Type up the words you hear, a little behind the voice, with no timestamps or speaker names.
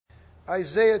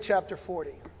Isaiah chapter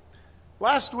 40.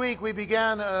 Last week we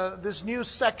began this new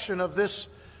section of this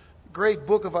great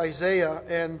book of Isaiah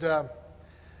and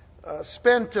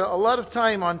spent a lot of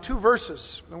time on two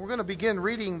verses. And we're going to begin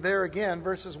reading there again,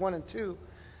 verses 1 and 2.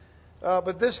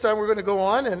 But this time we're going to go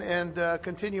on and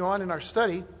continue on in our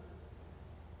study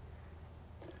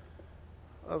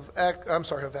of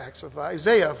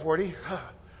Isaiah 40.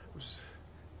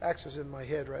 Acts is in my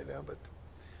head right now, but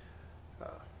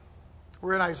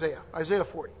we're in Isaiah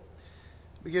 40.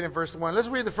 Begin in verse 1. Let's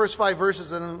read the first 5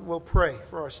 verses and then we'll pray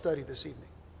for our study this evening.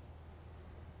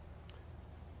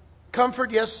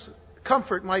 Comfort, yes,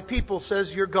 comfort my people,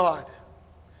 says your God.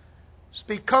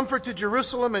 Speak comfort to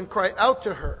Jerusalem and cry out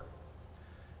to her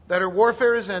that her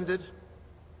warfare is ended,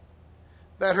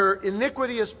 that her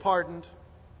iniquity is pardoned,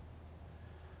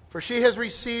 for she has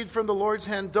received from the Lord's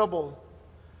hand double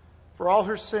for all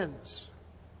her sins.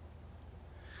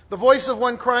 The voice of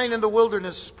one crying in the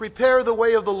wilderness, prepare the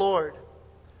way of the Lord.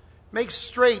 Make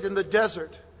straight in the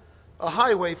desert a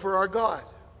highway for our God.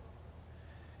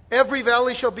 Every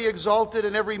valley shall be exalted,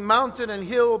 and every mountain and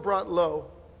hill brought low.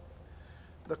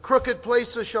 The crooked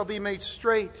places shall be made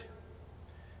straight,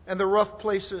 and the rough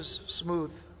places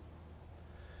smooth.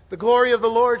 The glory of the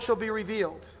Lord shall be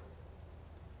revealed,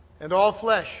 and all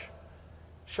flesh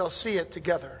shall see it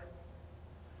together.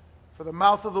 For the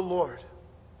mouth of the Lord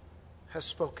has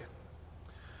spoken.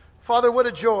 Father, what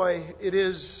a joy it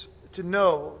is to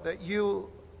know that you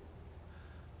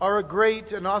are a great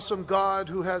and awesome God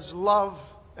who has love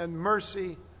and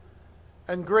mercy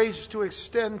and grace to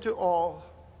extend to all,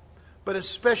 but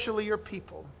especially your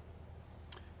people.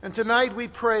 And tonight we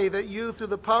pray that you, through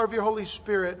the power of your Holy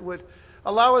Spirit, would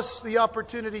allow us the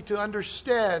opportunity to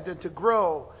understand and to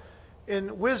grow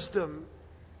in wisdom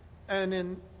and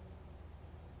in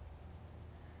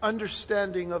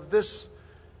understanding of this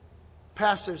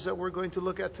passage that we're going to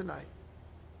look at tonight.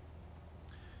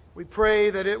 We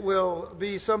pray that it will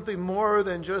be something more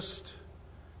than just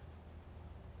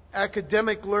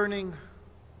academic learning.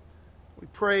 We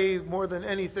pray more than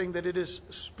anything that it is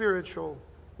spiritual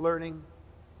learning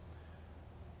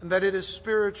and that it is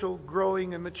spiritual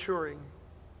growing and maturing,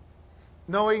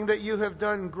 knowing that you have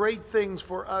done great things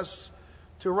for us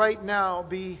to right now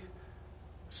be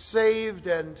saved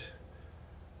and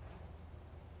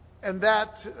that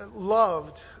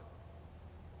loved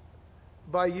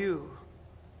by you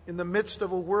in the midst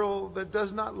of a world that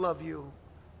does not love you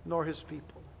nor his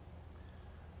people.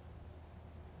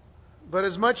 But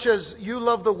as much as you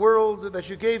love the world that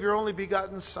you gave your only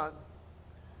begotten Son,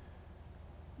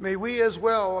 may we as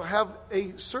well have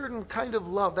a certain kind of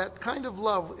love, that kind of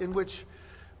love in which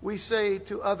we say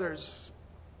to others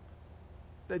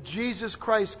that Jesus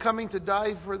Christ coming to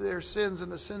die for their sins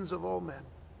and the sins of all men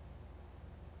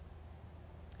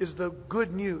is the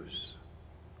good news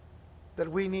that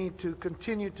we need to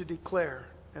continue to declare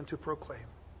and to proclaim.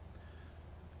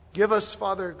 Give us,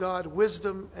 Father God,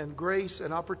 wisdom and grace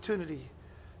and opportunity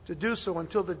to do so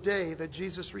until the day that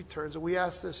Jesus returns. And we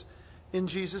ask this in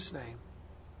Jesus' name.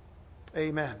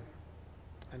 Amen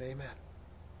and amen.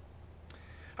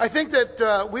 I think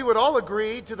that we would all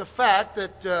agree to the fact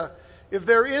that if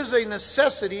there is a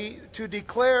necessity to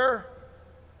declare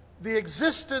the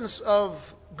existence of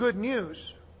good news,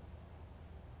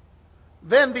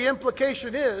 then the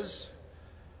implication is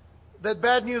that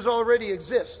bad news already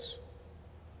exists.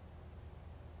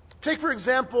 Take, for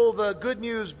example, the good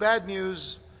news, bad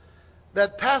news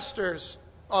that pastors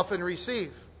often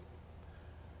receive.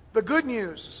 The good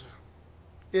news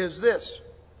is this.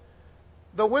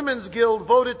 The Women's Guild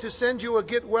voted to send you a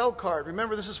get well card.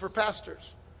 Remember, this is for pastors.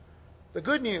 The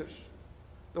good news.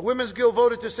 The Women's Guild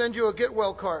voted to send you a get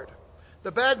well card.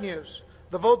 The bad news.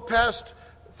 The vote passed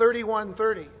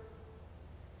 31-30.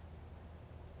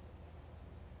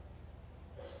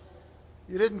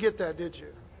 You didn't get that, did you?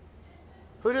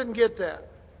 Who didn't get that?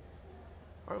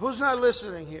 Or who's not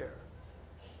listening here?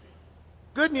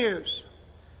 Good news.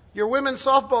 Your women's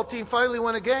softball team finally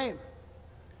won a game.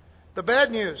 The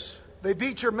bad news. They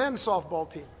beat your men's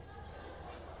softball team.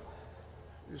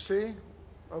 You see?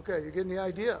 Okay, you're getting the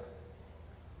idea.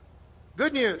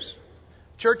 Good news.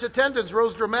 Church attendance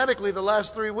rose dramatically the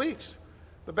last 3 weeks.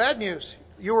 The bad news.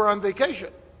 You were on vacation.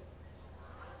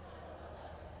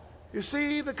 You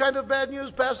see the kind of bad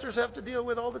news pastors have to deal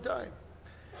with all the time.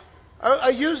 I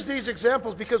use these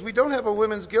examples because we don't have a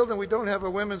women's guild and we don't have a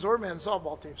women's or men's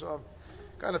softball team. So I'm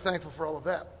kind of thankful for all of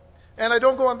that. And I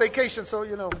don't go on vacation, so,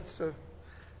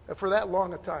 it's for that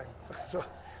long a time. So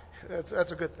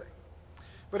that's a good thing.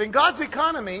 But in God's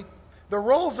economy, the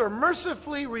roles are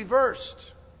mercifully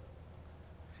reversed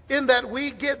in that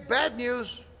we get bad news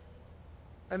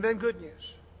and then good news.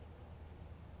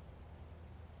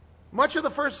 Much of the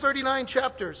first 39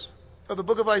 chapters of the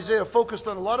book of Isaiah focused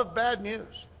on a lot of bad news.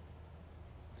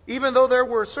 Even though there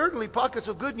were certainly pockets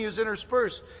of good news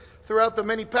interspersed throughout the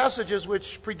many passages which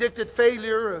predicted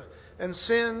failure and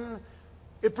sin,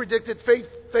 it predicted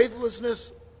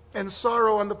faithlessness and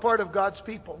sorrow on the part of God's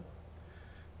people.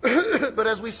 But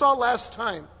as we saw last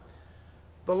time,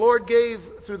 the Lord gave,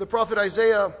 through the prophet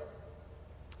Isaiah,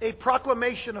 a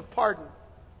proclamation of pardon.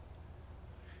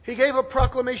 He gave a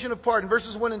proclamation of pardon.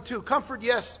 Verses 1 and 2. Comfort,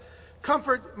 yes,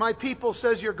 comfort my people,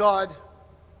 says your God.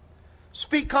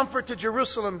 Speak comfort to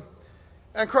Jerusalem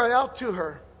and cry out to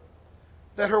her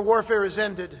that her warfare is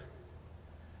ended,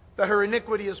 that her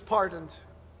iniquity is pardoned.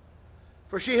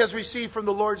 For she has received from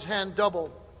the Lord's hand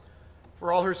double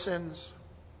for all her sins.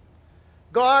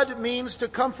 God means to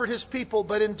comfort His people,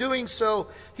 but in doing so,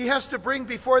 He has to bring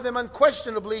before them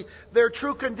unquestionably their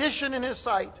true condition in His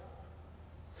sight.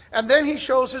 And then He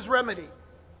shows His remedy.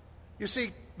 You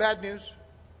see, bad news,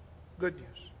 good news.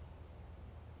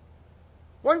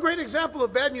 One great example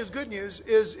of bad news, good news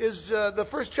is the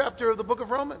first chapter of the book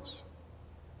of Romans.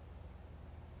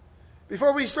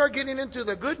 Before we start getting into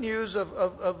the good news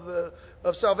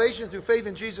of salvation through faith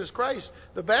in Jesus Christ,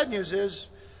 the bad news is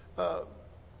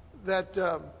that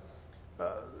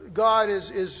God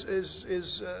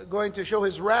is going to show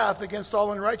His wrath against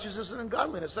all unrighteousness and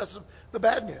ungodliness. That's the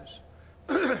bad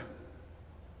news.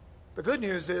 The good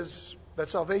news is that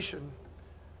salvation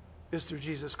is through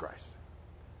Jesus Christ.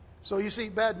 So you see,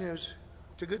 bad news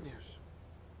to good news.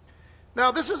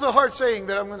 Now, this is a hard saying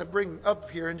that I'm going to bring up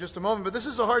here in just a moment, but this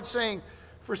is a hard saying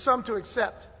for some to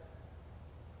accept.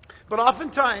 But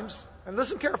oftentimes, and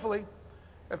listen carefully,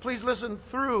 and please listen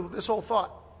through this whole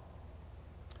thought.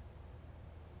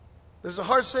 There's a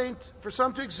hard saying for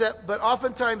some to accept, but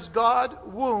oftentimes God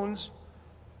wounds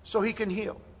so He can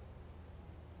heal.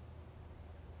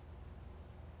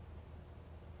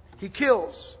 He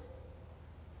kills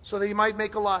so that He might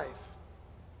make alive.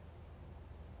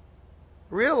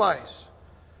 Realize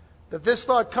that this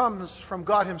thought comes from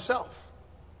God Himself.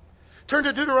 Turn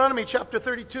to Deuteronomy chapter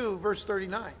 32, verse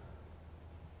 39.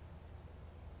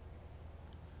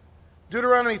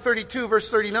 Deuteronomy 32, verse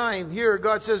 39. Here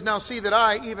God says, now see that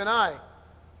I, even I,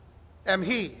 am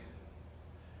He,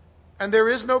 and there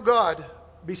is no God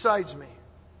besides me.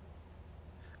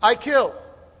 I kill,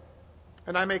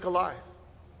 and I make alive.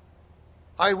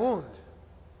 I wound,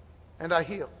 and I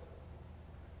heal.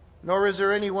 Nor is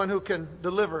there anyone who can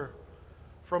deliver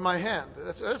from my hand.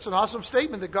 That's an awesome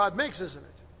statement that God makes, isn't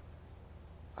it?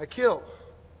 I kill,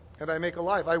 and I make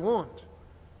alive. I wound,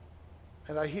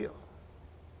 and I heal.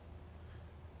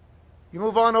 You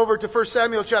move on over to 1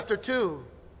 Samuel chapter 2,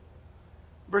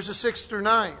 verses 6 through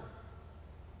 9.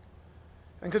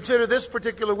 And consider this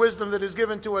particular wisdom that is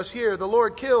given to us here. The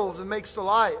Lord kills and makes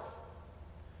alive.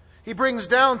 He brings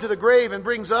down to the grave and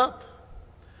brings up.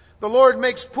 The Lord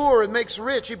makes poor and makes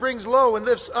rich. He brings low and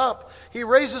lifts up. He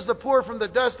raises the poor from the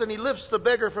dust and He lifts the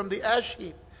beggar from the ash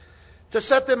heap, to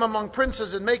set them among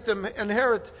princes and make them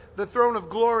inherit the throne of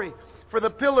glory. For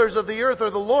the pillars of the earth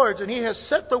are the Lord's, and He has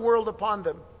set the world upon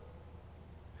them.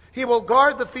 He will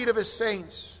guard the feet of His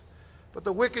saints, but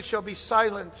the wicked shall be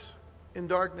silent in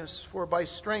darkness, for by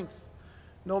strength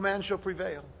no man shall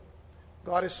prevail.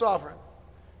 God is sovereign.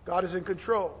 God is in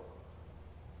control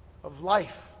of life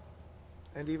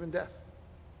and even death.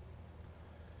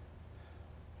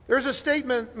 There's a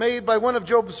statement made by one of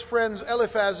Job's friends,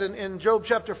 Eliphaz, in Job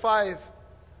chapter 5,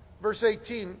 verse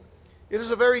 18. It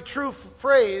is a very true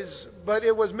phrase, but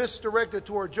it was misdirected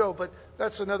toward Job. But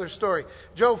that's another story.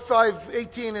 Job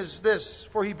 5:18 is this: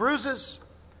 for He bruises,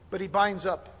 but He binds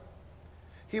up.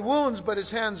 He wounds, but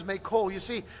His hands make whole. You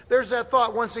see, there's that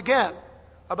thought once again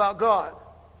about God.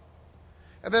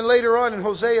 And then later on in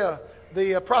Hosea,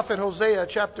 the prophet Hosea,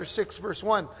 chapter 6, verse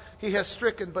 1, He has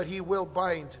stricken, but He will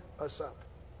bind us up.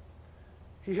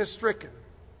 He has stricken,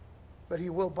 but He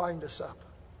will bind us up.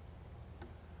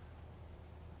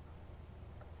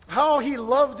 How He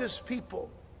loved His people.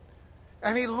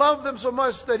 And He loved them so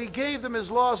much that He gave them His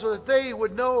law so that they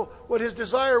would know what His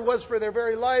desire was for their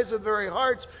very lives and very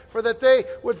hearts, for that they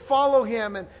would follow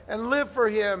Him and live for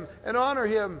Him and honor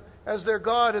Him as their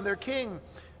God and their King.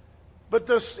 But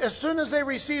as soon as they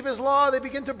receive His law, they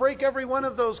begin to break every one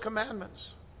of those commandments.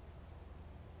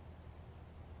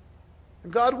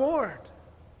 And God warned.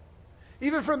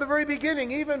 Even from the very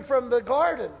beginning, even from the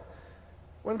garden,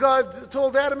 when God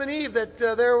told Adam and Eve that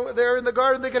they're in the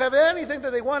garden, they could have anything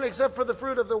that they want except for the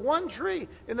fruit of the one tree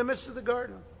in the midst of the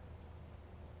garden.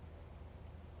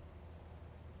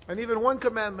 And even one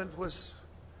commandment was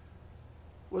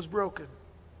broken.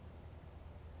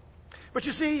 But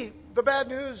you see, the bad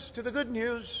news to the good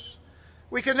news,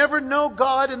 We can never know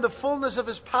God in the fullness of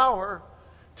His power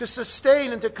to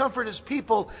sustain and to comfort His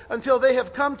people until they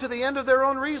have come to the end of their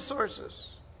own resources.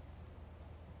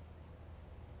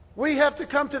 We have to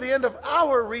come to the end of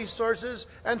our resources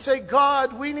and say,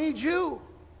 God, we need You.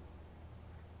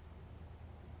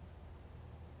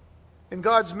 In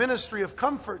God's ministry of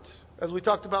comfort, as we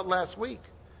talked about last week,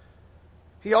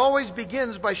 He always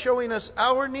begins by showing us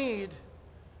our need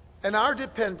and our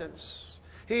dependence.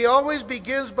 He always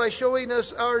begins by showing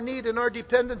us our need and our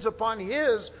dependence upon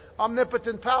His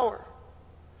omnipotent power.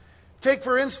 Take,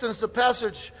 for instance, the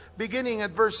passage beginning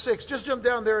at verse 6. Just jump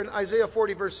down there in Isaiah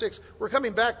 40, verse 6. We're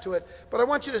coming back to it, but I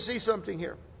want you to see something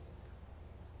here.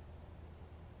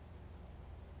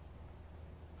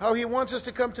 How He wants us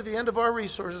to come to the end of our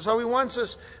resources. How He wants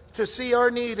us to see our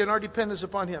need and our dependence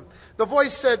upon Him. The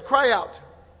voice said, cry out.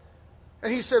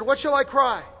 And He said, what shall I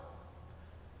cry?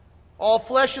 All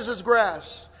flesh is as grass,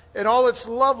 and all its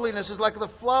loveliness is like the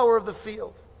flower of the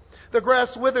field. The grass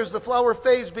withers, the flower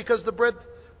fades, because the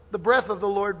breath of the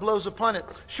Lord blows upon it.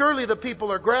 Surely the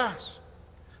people are grass.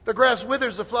 The grass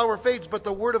withers, the flower fades, but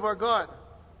the word of our God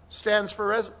stands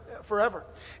forever.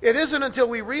 It isn't until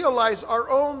we realize our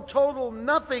own total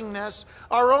nothingness,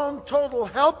 our own total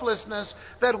helplessness,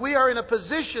 that we are in a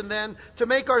position then to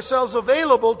make ourselves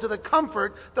available to the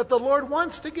comfort that the Lord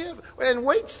wants to give and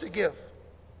waits to give.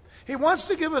 He wants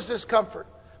to give us this comfort,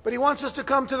 but He wants us to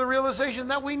come to the realization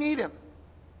that we need Him.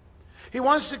 He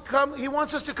wants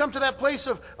us to come to that place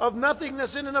of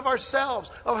nothingness in and of ourselves,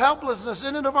 of helplessness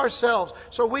in and of ourselves,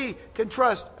 so we can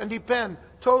trust and depend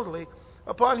totally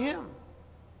upon Him.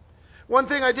 One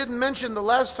thing I didn't mention the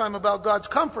last time about God's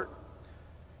comfort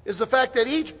is the fact that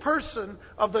each person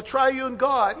of the triune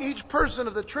God, each person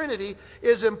of the Trinity,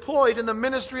 is employed in the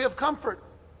ministry of comfort.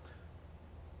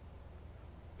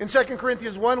 In 2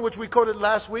 Corinthians 1, which we quoted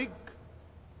last week,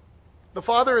 the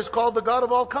Father is called the God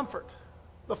of all comfort.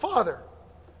 The Father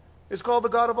is called the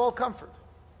God of all comfort.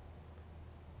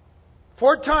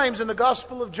 4 times in the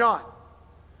Gospel of John,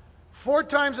 4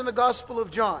 times in the Gospel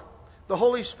of John, the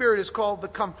Holy Spirit is called the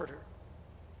Comforter.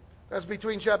 That's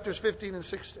between chapters 15 and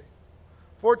 16.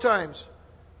 4 times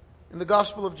in the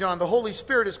Gospel of John, the Holy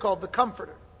Spirit is called the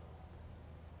Comforter.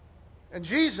 And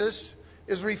Jesus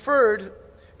is referred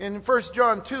in 1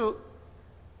 John 2,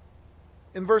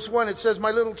 in verse 1, it says, my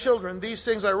little children, these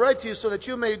things I write to you so that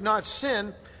you may not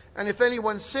sin. And if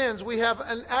anyone sins, we have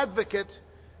an advocate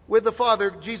with the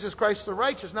Father, Jesus Christ the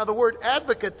righteous. Now the word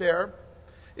advocate there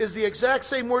is the exact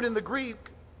same word in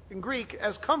Greek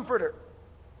as comforter.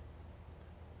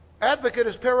 Advocate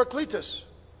is parakletos.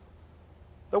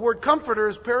 The word comforter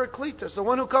is parakletos, the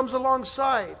one who comes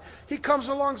alongside. He comes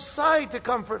alongside to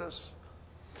comfort us.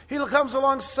 He comes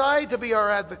alongside to be our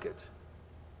advocate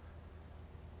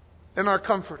and our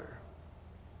comforter.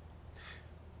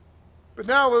 But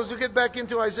now, as we get back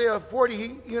into Isaiah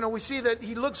 40, we see that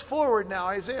he looks forward now.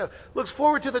 Isaiah looks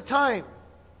forward to the time,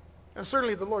 and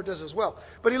certainly the Lord does as well.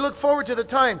 But he looked forward to the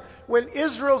time when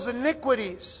Israel's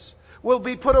iniquities will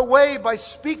be put away by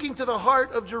speaking to the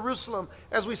heart of Jerusalem,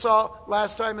 as we saw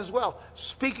last time as well.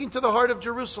 Speaking to the heart of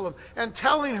Jerusalem and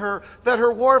telling her that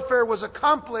her warfare was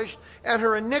accomplished and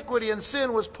her iniquity and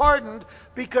sin was pardoned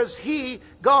because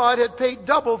God, had paid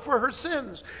double for her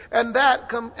sins. And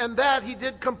that He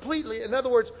did completely. In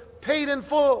other words, paid in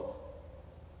full.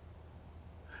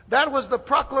 That was the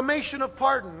proclamation of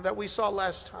pardon that we saw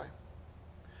last time.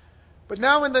 But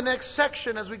now in the next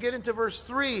section, as we get into verse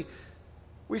 3,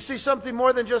 we see something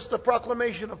more than just the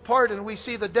proclamation of pardon. We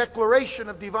see the declaration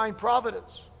of divine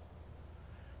providence.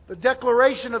 The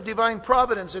declaration of divine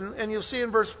providence. And you'll see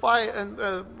in verse 5 and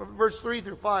verse 3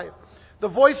 through 5. The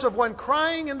voice of one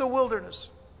crying in the wilderness.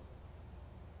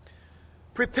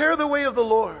 Prepare the way of the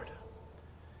Lord.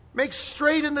 Make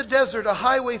straight in the desert a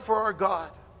highway for our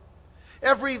God.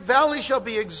 Every valley shall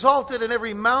be exalted, and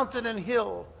every mountain and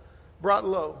hill brought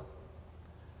low.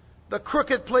 The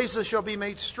crooked places shall be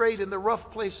made straight, and the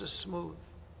rough places smooth.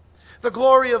 The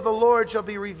glory of the Lord shall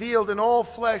be revealed, and all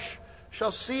flesh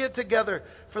shall see it together,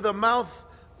 for the mouth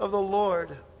of the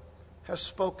Lord has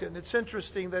spoken. It's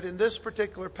interesting that in this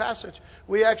particular passage,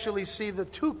 we actually see the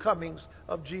 2 comings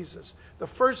of Jesus. The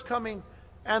first coming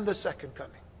and the second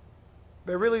coming.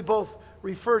 They're really both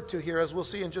referred to here, as we'll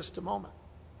see in just a moment.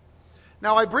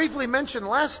 Now, I briefly mentioned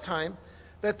last time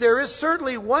that there is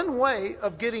certainly one way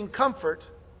of getting comfort,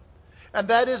 and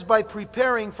that is by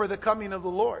preparing for the coming of the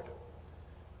Lord.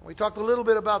 We talked a little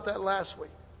bit about that last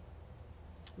week.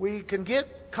 We can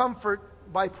get comfort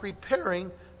by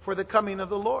preparing for the coming of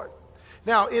the Lord.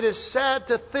 Now, it is sad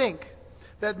to think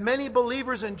that many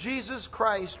believers in Jesus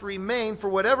Christ remain, for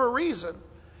whatever reason,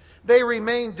 They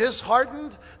remain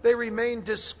disheartened. They remain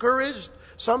discouraged.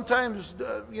 Sometimes,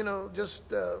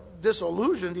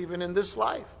 disillusioned even in this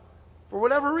life, for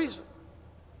whatever reason.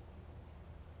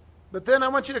 But then I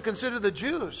want you to consider the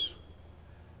Jews.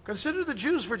 Consider the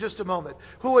Jews for just a moment,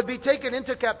 who would be taken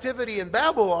into captivity in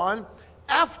Babylon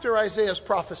after Isaiah's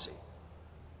prophecy.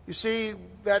 You see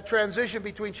that transition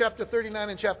between chapter 39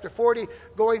 and chapter 40,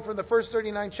 going from the first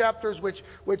 39 chapters, which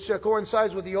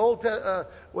coincides with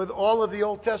with all of the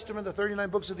Old Testament, the 39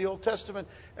 books of the Old Testament,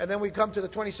 and then we come to the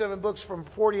 27 books from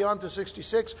 40 on to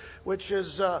 66, which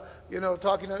is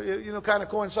talking kind of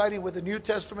coinciding with the New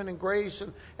Testament and grace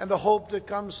and the hope that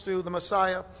comes through the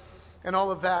Messiah and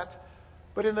all of that.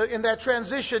 But in that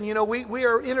transition, we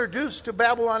are introduced to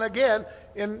Babylon again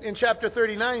in chapter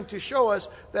 39 to show us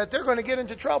that they're going to get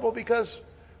into trouble because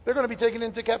they're going to be taken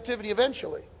into captivity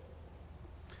eventually.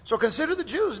 So consider the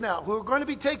Jews now who are going to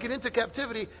be taken into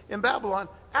captivity in Babylon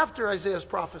after Isaiah's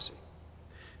prophecy.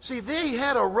 See, they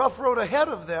had a rough road ahead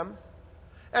of them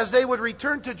as they would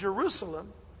return to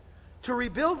Jerusalem to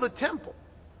rebuild the temple.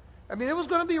 I mean, it was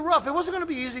going to be rough. It wasn't going to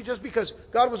be easy just because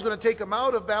God was going to take them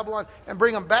out of Babylon and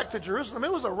bring them back to Jerusalem.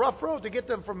 It was a rough road to get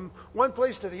them from one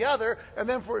place to the other, and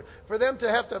then for them to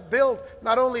have to build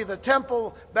not only the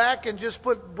temple back and just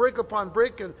put brick upon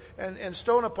brick and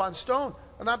stone upon stone.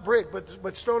 Well, not brick,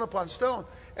 but stone upon stone.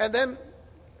 And then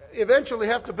eventually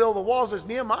have to build the walls as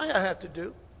Nehemiah had to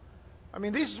do. I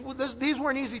mean, these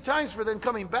weren't easy times for them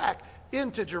coming back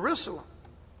into Jerusalem.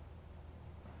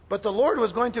 But the Lord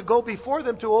was going to go before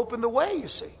them to open the way, you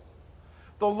see.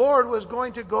 The Lord was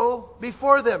going to go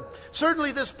before them.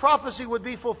 Certainly this prophecy would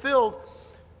be fulfilled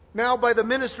now by the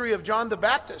ministry of John the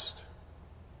Baptist.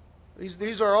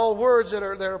 These are all words that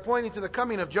are pointing to the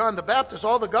coming of John the Baptist.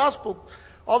 All the Gospels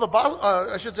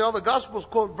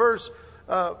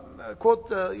quote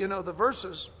the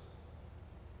verses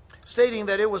stating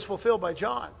that it was fulfilled by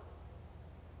John.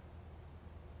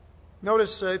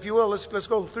 Notice, if you will, let's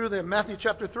go through them. Matthew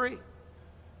chapter 3.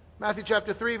 Matthew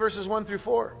chapter 3, verses 1 through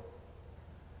 4.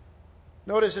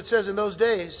 Notice it says, in those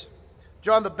days,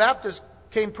 John the Baptist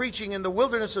came preaching in the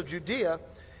wilderness of Judea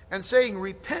and saying,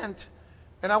 repent.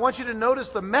 And I want you to notice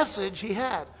the message he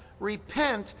had.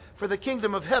 Repent, for the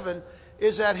kingdom of heaven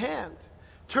is at hand.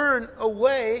 Turn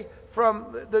away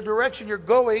from the direction you're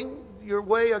going, your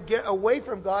way away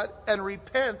from God, and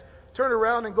repent. Turn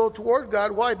around and go toward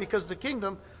God. Why? Because the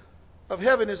kingdom of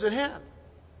heaven is at hand.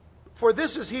 For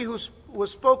this is he who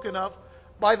was spoken of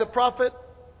by the prophet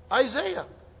Isaiah,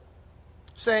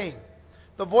 saying,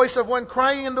 the voice of one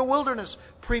crying in the wilderness,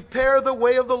 prepare the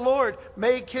way of the Lord,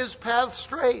 make his path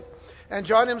straight. And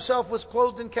John himself was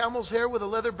clothed in camel's hair with a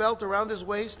leather belt around his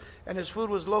waist, and his food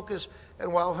was locusts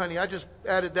and wild honey. I just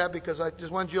added that because I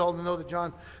just wanted you all to know that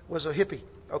John was a hippie.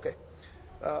 Okay.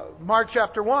 Mark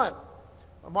chapter 1.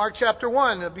 Mark chapter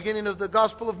 1, the beginning of the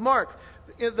Gospel of Mark.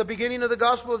 In the beginning of the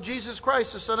gospel of Jesus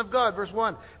Christ, the Son of God, verse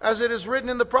 1. As it is written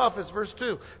in the prophets, verse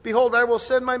 2. Behold, I will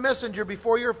send my messenger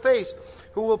before your face,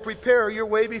 who will prepare your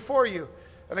way before you.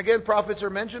 And again, prophets are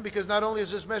mentioned because not only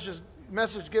is this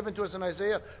message given to us in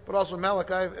Isaiah, but also in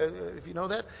Malachi, if you know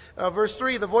that. Verse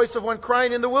 3, the voice of one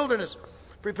crying in the wilderness,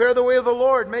 prepare the way of the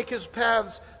Lord, make his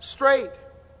paths straight.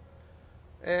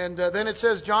 And then it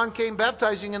says, John came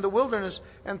baptizing in the wilderness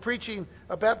and preaching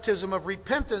a baptism of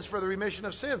repentance for the remission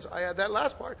of sins. I add that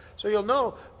last part, so you'll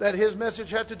know that his message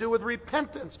had to do with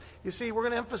repentance. You see, we're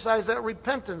going to emphasize that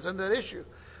repentance and that issue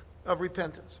of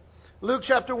repentance. Luke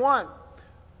chapter 1,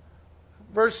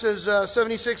 verses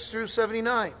 76 through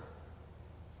 79.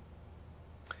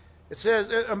 It says,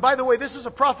 and by the way, this is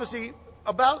a prophecy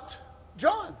about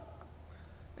John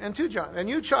and to John. And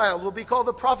you, child, will be called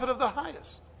the prophet of the highest.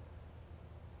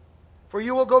 For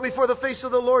you will go before the face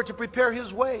of the Lord to prepare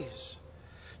his ways,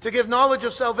 to give knowledge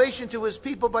of salvation to his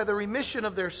people by the remission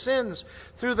of their sins,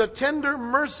 through the tender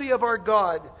mercy of our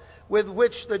God, with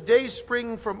which the day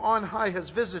spring from on high has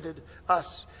visited us,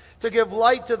 to give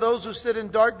light to those who sit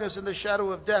in darkness and the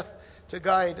shadow of death, to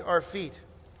guide our feet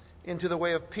into the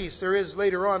way of peace. There is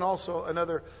later on also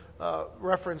another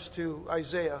reference to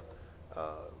Isaiah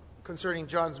concerning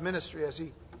John's ministry as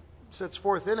he sets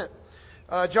forth in it.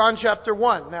 John chapter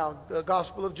 1, now the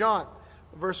Gospel of John,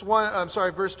 verse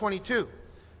 22.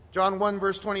 John 1,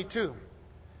 verse 22.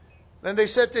 Then they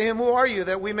said to him, who are you,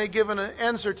 that we may give an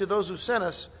answer to those who sent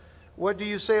us? What do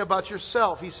you say about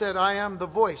yourself? He said, I am the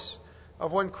voice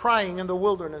of one crying in the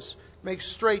wilderness, make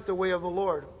straight the way of the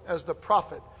Lord, as the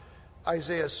prophet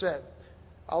Isaiah said.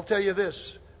 I'll tell you this,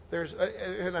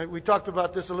 we talked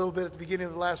about this a little bit at the beginning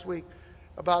of last week.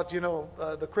 about,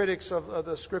 the critics of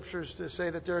the Scriptures to say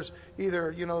that there's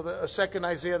either, a second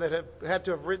Isaiah that had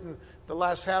to have written the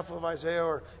last half of Isaiah,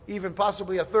 or even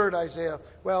possibly a third Isaiah.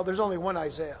 Well, there's only one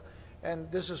Isaiah.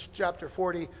 And this is chapter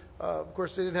 40. Of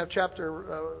course, they didn't have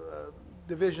chapter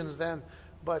divisions then,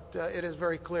 but it is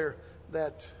very clear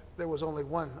that there was only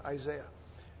one Isaiah.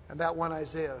 And that one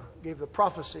Isaiah gave the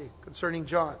prophecy concerning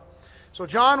John. So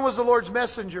John was the Lord's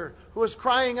messenger who was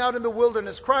crying out in the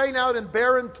wilderness, crying out in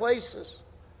barren places.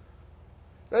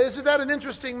 Isn't that an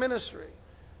interesting ministry?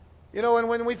 And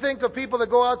when we think of people that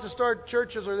go out to start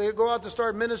churches or they go out to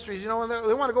start ministries, they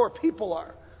want to go where people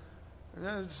are.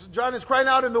 John is crying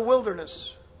out in the wilderness,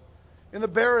 in the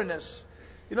barrenness.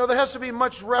 There has to be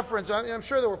much reference. I'm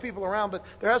sure there were people around, but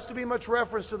there has to be much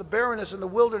reference to the barrenness and the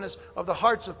wilderness of the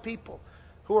hearts of people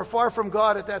who were far from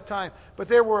God at that time. But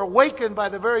they were awakened by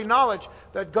the very knowledge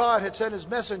that God had sent His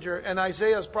messenger and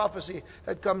Isaiah's prophecy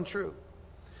had come true.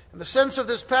 And the sense of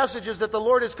this passage is that the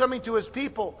Lord is coming to His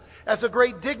people as a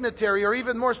great dignitary, or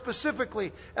even more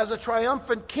specifically, as a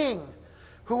triumphant king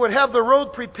who would have the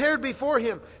road prepared before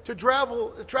Him to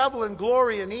travel in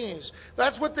glory and ease.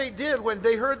 That's what they did when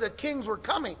they heard that kings were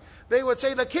coming. They would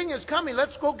say, the king is coming,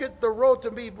 let's go get the road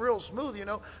to be real smooth,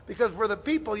 because for the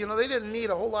people, they didn't need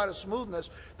a whole lot of smoothness.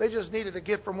 They just needed to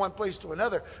get from one place to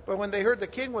another. But when they heard the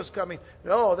king was coming, they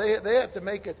had to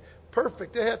make it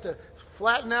perfect. They had to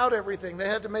flatten out everything. They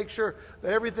had to make sure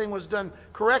that everything was done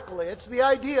correctly. It's the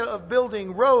idea of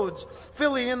building roads,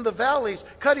 filling in the valleys,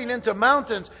 cutting into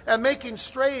mountains, and making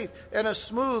straight and a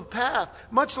smooth path,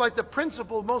 much like the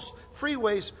principle most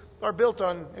freeways are built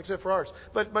on, except for ours.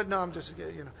 But no, I'm just,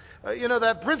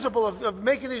 that principle of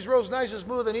making these roads nice and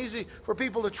smooth and easy for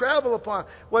people to travel upon.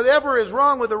 Whatever is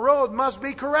wrong with the road must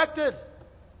be corrected.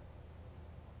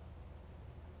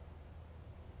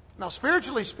 Now,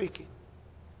 spiritually speaking,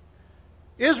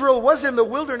 Israel was in the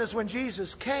wilderness when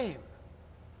Jesus came.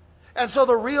 And so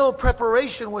the real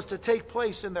preparation was to take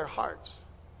place in their hearts.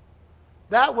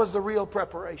 That was the real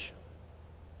preparation.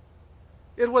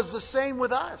 It was the same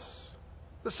with us.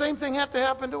 The same thing had to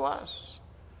happen to us.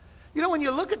 When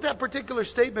you look at that particular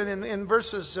statement in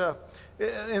verses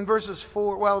 4, in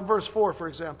verse 4, for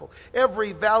example,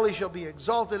 every valley shall be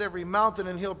exalted, every mountain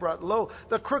and hill brought low,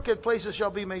 the crooked places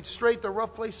shall be made straight, the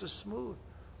rough places smooth.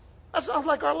 That sounds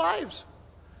like our lives.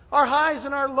 Our highs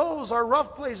and our lows, our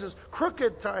rough places,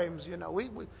 crooked times,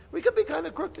 we could be kind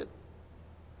of crooked.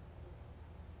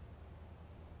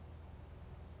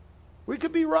 We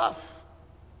could be rough.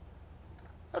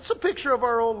 That's a picture of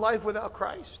our old life without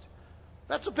Christ.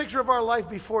 That's a picture of our life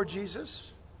before Jesus.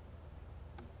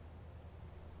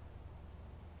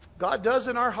 God does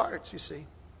in our hearts, you see.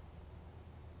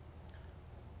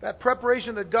 That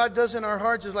preparation that God does in our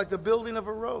hearts is like the building of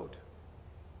a road.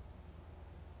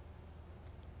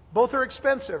 Both are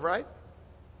expensive, right?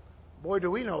 Boy,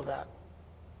 do we know that.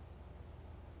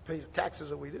 Pay the taxes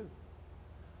that we do.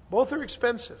 Both are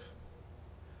expensive.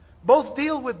 Both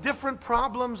deal with different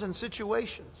problems and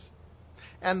situations.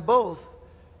 And both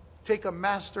take a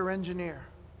master engineer.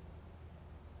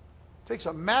 It takes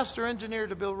a master engineer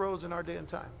to build roads in our day and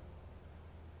time.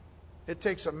 It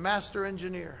takes a master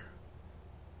engineer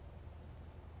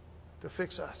to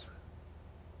fix us.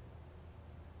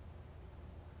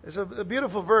 It's a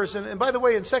beautiful verse. And by the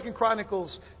way, in 2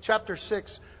 Chronicles chapter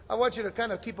 6, I want you to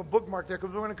kind of keep a bookmark there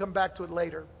because we're going to come back to it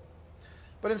later.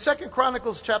 But in 2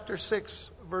 Chronicles chapter 6,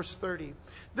 verse 30,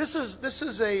 this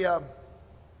is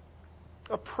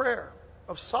a prayer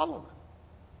of Solomon,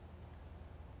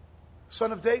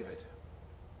 son of David.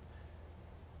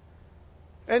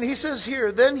 And he says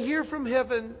here, then hear from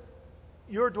heaven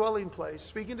your dwelling place,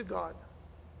 speaking to God,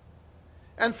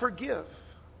 and forgive.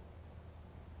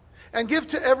 And give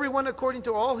to everyone according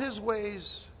to all his ways,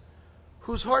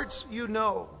 whose hearts you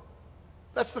know.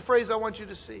 That's the phrase I want you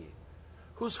to see.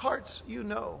 Whose hearts you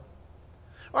know.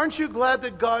 Aren't you glad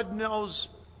that God knows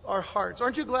our hearts?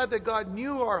 Aren't you glad that God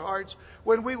knew our hearts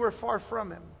when we were far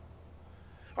from Him?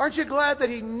 Aren't you glad that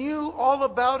He knew all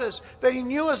about us? That He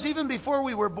knew us even before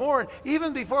we were born,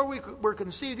 even before we were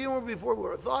conceived, even before we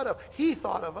were thought of. He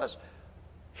thought of us.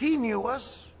 He knew us.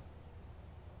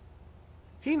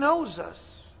 He knows us.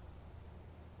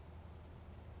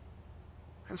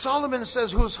 And Solomon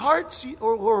says, whose hearts,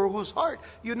 or whose heart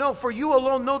you know, for you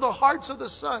alone know the hearts of the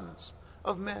sons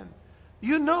of men.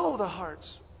 You know the hearts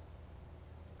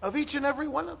of each and every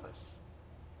one of us.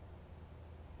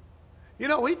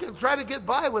 We can try to get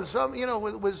by with some,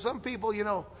 with some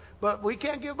people, but we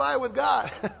can't get by with God.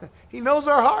 He knows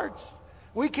our hearts.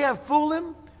 We can't fool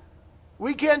Him.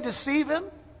 We can't deceive Him.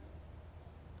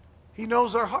 He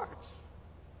knows our hearts.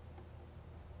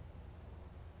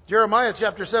 Jeremiah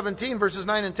chapter 17, verses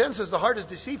 9 and 10 says, the heart is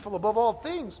deceitful above all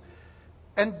things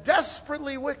and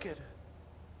desperately wicked.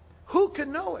 Who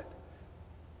can know it?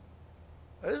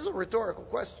 This is a rhetorical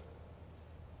question.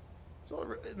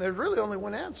 So there's really only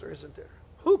one answer, isn't there?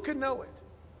 Who can know it?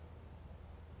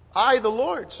 I, the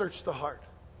Lord, search the heart.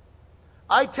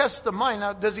 I test the mind.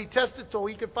 Now, does He test it so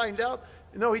He can find out?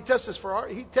 No, He tests it for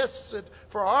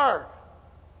our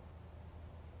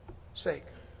sake.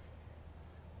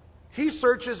 He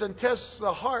searches and tests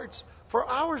the hearts for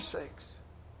our sakes.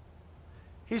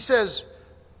 He says,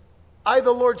 I,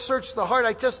 the Lord, search the heart.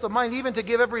 I test the mind, even to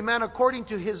give every man according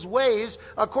to his ways,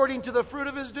 according to the fruit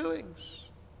of his doings.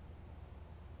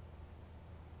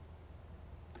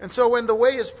 And so when the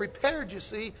way is prepared, you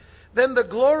see, then the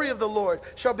glory of the Lord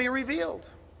shall be revealed.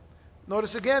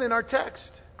 Notice again in our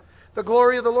text, the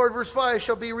glory of the Lord, verse 5,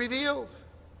 shall be revealed.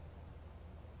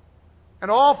 And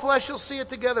all flesh shall see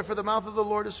it together, for the mouth of the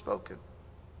Lord has spoken.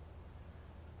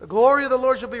 The glory of the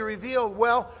Lord shall be revealed.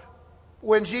 Well,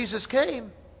 when Jesus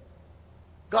came,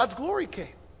 God's glory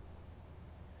came.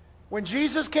 When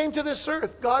Jesus came to this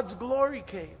earth, God's glory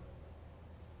came.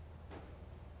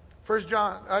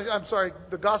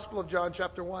 The Gospel of John,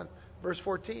 chapter 1, verse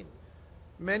 14.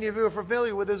 Many of you are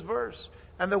familiar with this verse.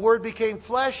 And the Word became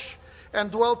flesh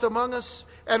and dwelt among us,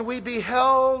 and we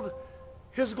beheld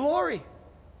His glory.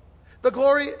 The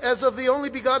glory as of the only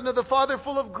begotten of the Father,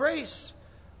 full of grace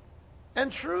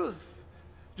and truth.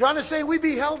 John is saying we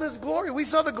beheld His glory. We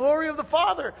saw the glory of the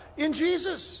Father in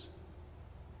Jesus.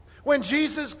 When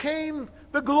Jesus came,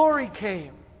 the glory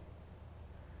came.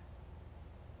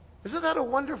 Isn't that a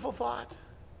wonderful thought?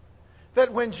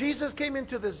 That when Jesus came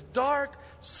into this dark,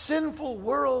 sinful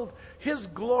world, His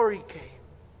glory came.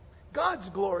 God's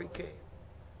glory came.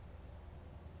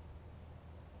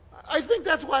 I think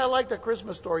that's why I like the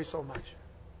Christmas story so much.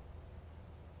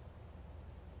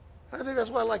 I think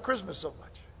that's why I like Christmas so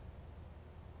much.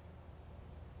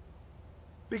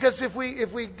 Because if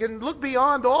we can look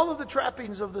beyond all of the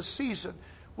trappings of the season,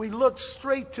 we look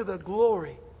straight to the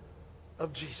glory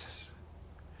of Jesus.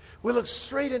 We look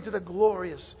straight into the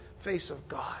glorious face of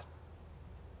God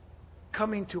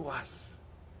coming to us.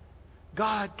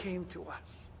 God came to us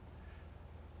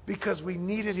because we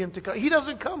needed Him to come. He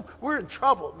doesn't come. We're in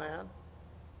trouble, man.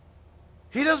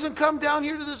 He doesn't come down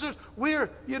here to this earth.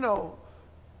 We're,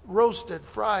 roasted,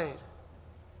 fried,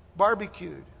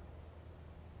 barbecued.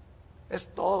 Es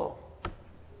todo.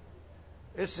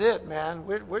 It's it, man.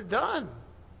 We're done.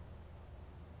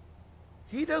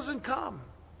 He doesn't come.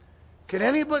 Could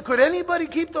anybody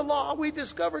keep the law? We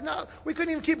discovered now we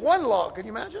couldn't even keep one law. Can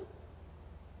you imagine?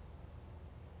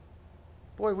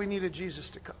 Boy, we needed Jesus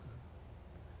to come.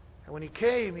 And when He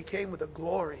came with the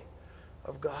glory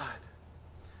of God.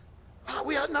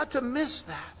 We ought not to miss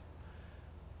that.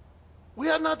 We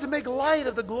ought not to make light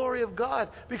of the glory of God.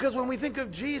 Because when we think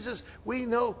of Jesus, we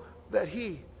know that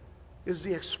He is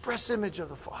the express image of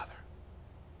the Father.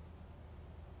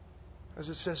 As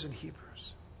it says in Hebrews.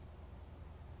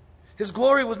 His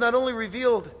glory was not only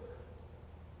revealed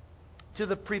to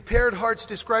the prepared hearts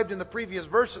described in the previous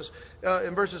verses,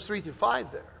 in verses 3 through 5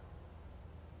 there.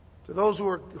 To those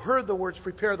who heard the words,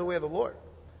 prepare the way of the Lord.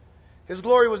 His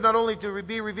glory was not only to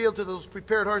be revealed to those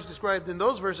prepared hearts described in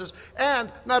those verses,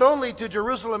 and not only to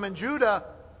Jerusalem and Judah,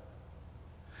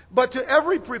 but to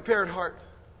every prepared heart.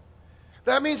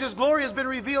 That means His glory has been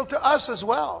revealed to us as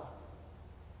well.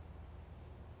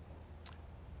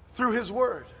 Through His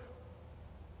Word.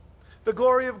 The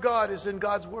glory of God is in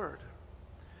God's Word.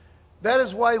 That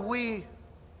is why we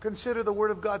consider the Word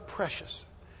of God precious.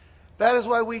 That is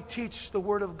why we teach the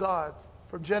Word of God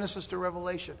from Genesis to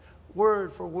Revelation.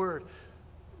 Word for word.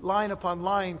 Line upon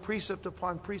line. Precept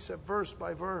upon precept. Verse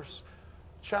by verse.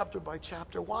 Chapter by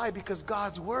chapter. Why? Because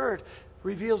God's Word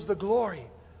reveals the glory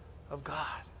of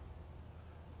God.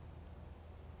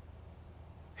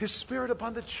 His Spirit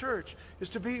upon the church is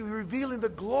to be revealing the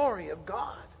glory of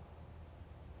God.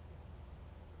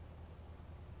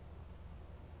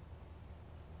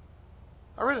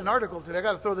 I read an article today. I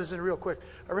got to throw this in real quick.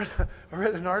 I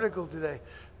read an article today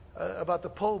about the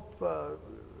Pope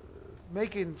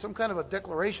making some kind of a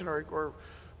declaration or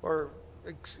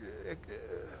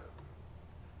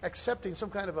accepting some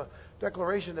kind of a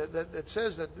declaration that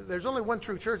says that there's only one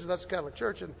true church, and that's the Catholic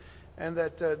Church, and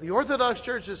that the Orthodox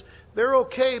churches, they're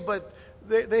okay, but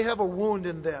they have a wound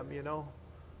in them,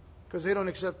 because they don't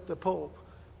accept the Pope.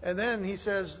 And then he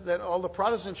says that all the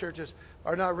Protestant churches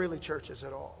are not really churches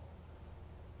at all.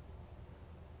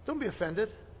 Don't be offended.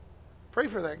 Pray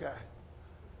for that guy.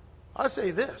 I say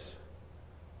this.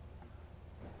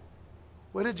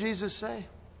 What did Jesus say?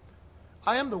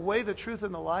 I am the way, the truth,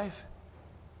 and the life.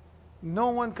 No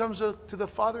one comes to the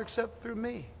Father except through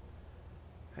me.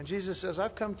 And Jesus says,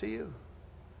 I've come to you.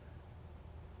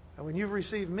 And when you've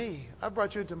received me, I've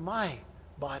brought you into my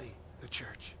body, the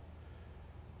church.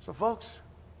 So folks,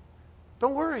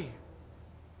 don't worry.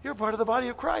 You're part of the body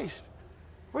of Christ.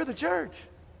 We're the church.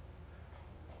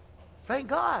 Thank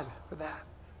God for that.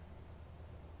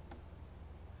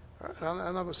 All right,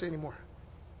 I'm not going to say any more.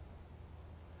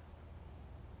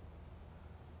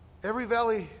 For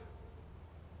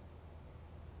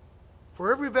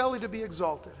every valley to be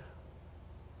exalted,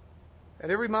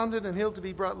 and every mountain and hill to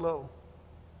be brought low,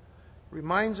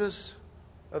 reminds us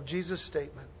of Jesus'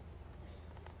 statement.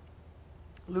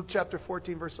 Luke chapter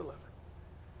 14, verse 11.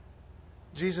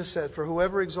 Jesus said, for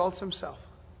whoever exalts himself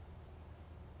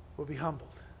will be humbled,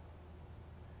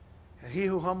 and he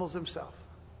who humbles himself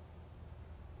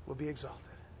will be exalted.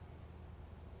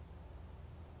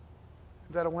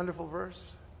 Isn't that a wonderful verse?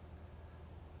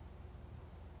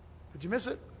 Did you miss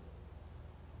it?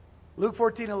 Luke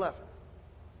 14:11.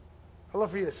 I'd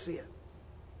love for you to see it.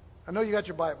 I know you got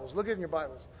your Bibles. Look at it in your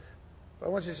Bibles. But I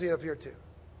want you to see it up here too.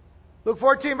 Luke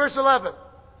 14, verse 11.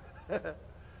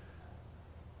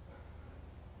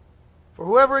 For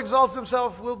whoever exalts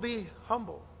himself will be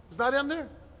humble. Is that in there?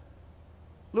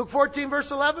 Luke 14, verse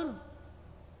 11.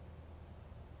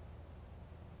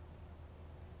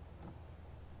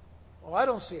 Oh, I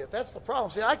don't see it. That's the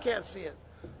problem. See, I can't see it.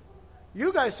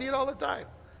 You guys see it all the time.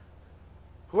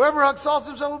 Whoever exalts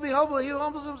himself will be humble. He who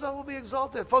humbles himself will be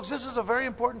exalted. Folks, this is a very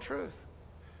important truth.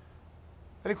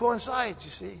 And it coincides,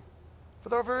 you see,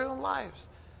 with our very own lives.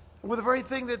 And with the very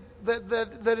thing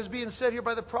that is being said here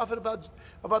by the prophet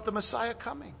about the Messiah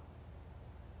coming.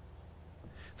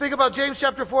 Think about James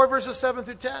chapter 4, verses 7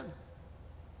 through 10.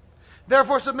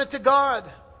 Therefore submit to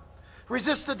God.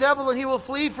 Resist the devil and he will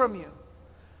flee from you.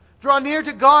 Draw near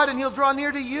to God and he'll draw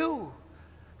near to you.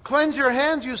 Cleanse your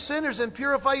hands, you sinners, and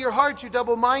purify your hearts, you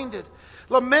double-minded.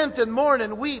 Lament and mourn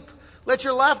and weep. Let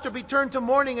your laughter be turned to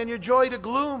mourning and your joy to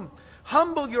gloom.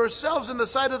 Humble yourselves in the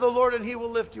sight of the Lord and he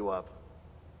will lift you up.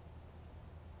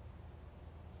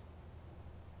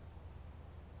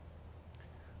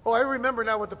 Oh, I remember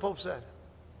now what the Pope said.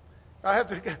 I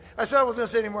said I wasn't going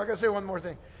to say anymore. I got to say one more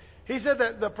thing. He said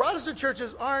that the Protestant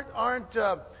churches aren't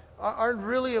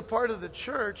really a part of the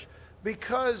church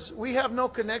because we have no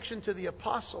connection to the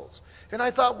apostles. And I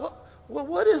thought,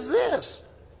 what is this?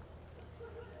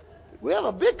 We have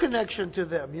a big connection to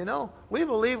them, you know. We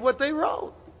believe what they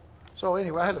wrote. So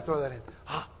anyway, I had to throw that in.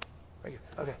 Thank you.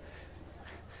 Okay.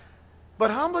 But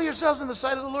humble yourselves in the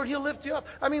sight of the Lord, he'll lift you up.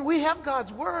 I mean, we have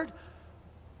God's word.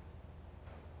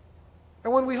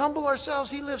 And when we humble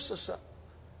ourselves, he lifts us up.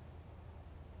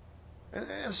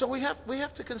 And so we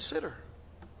have to consider.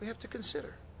 We have to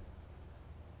consider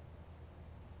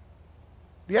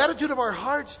the attitude of our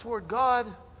hearts toward God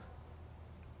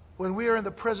when we are in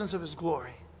the presence of his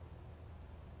glory,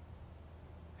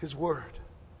 his word,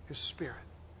 his spirit.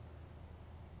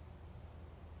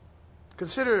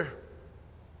 Consider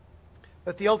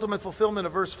that the ultimate fulfillment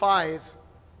of verse 5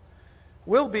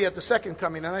 will be at the second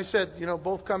coming. And I said,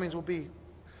 both comings will be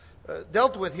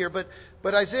dealt with here. But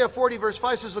Isaiah 40 verse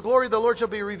 5 says, the glory of the Lord shall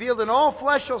be revealed and all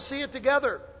flesh shall see it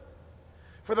together.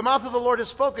 For the mouth of the Lord has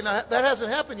spoken. Now, that hasn't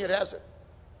happened yet, has it?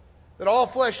 That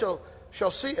all flesh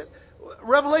shall see it.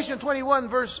 Revelation 21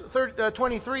 verse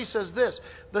 23 says this.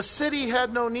 The city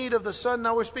had no need of the sun.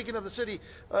 Now we're speaking of the city,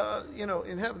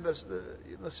 in heaven,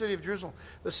 the city of Jerusalem.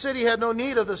 The city had no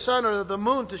need of the sun or the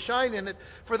moon to shine in it,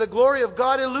 for the glory of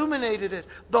God illuminated it.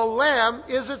 The Lamb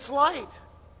is its light.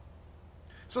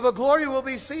 So the glory will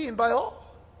be seen by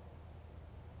all.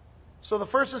 So the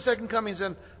first and second comings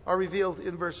then are revealed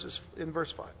in verse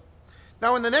 5.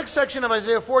 Now in the next section of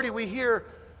Isaiah 40 we hear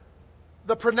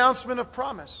the pronouncement of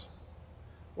promise.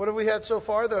 What have we had so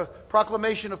far? The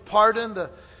proclamation of pardon,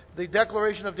 the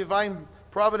declaration of divine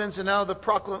providence, and now the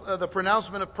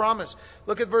pronouncement of promise.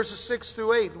 Look at verses 6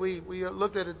 through 8. We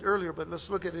looked at it earlier, but let's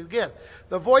look at it again.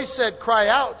 The voice said, cry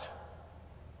out.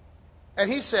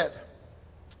 And he said,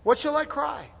 what shall I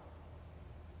cry?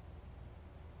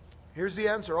 Here's the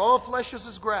answer. All flesh is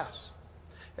as grass,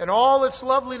 and all its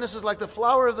loveliness is like the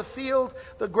flower of the field.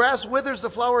 The grass withers, the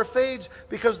flower fades,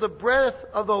 because the breath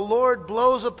of the Lord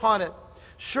blows upon it.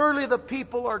 Surely the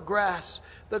people are grass.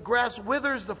 The grass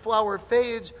withers, the flower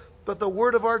fades, but the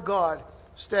word of our God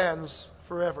stands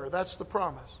forever. That's the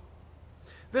promise.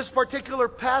 This particular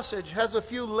passage has a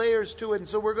few layers to it, and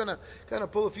so we're going to kind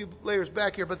of pull a few layers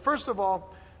back here. But first of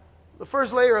all, the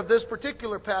first layer of this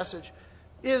particular passage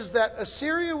is that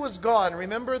Assyria was gone.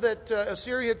 Remember that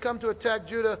Assyria had come to attack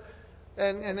Judah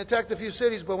and attacked a few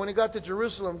cities, but when it got to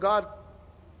Jerusalem, God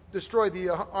destroyed the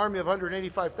army of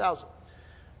 185,000.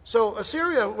 So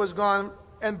Assyria was gone,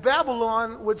 and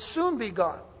Babylon would soon be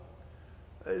gone.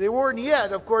 They weren't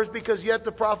yet, of course, because yet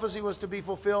the prophecy was to be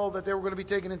fulfilled that they were going to be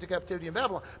taken into captivity in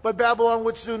Babylon. But Babylon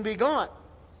would soon be gone.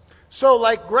 So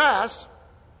like grass,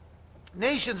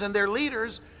 nations and their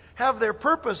leaders have their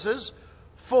purposes,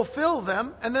 fulfill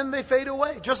them, and then they fade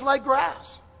away, just like grass.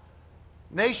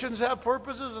 Nations have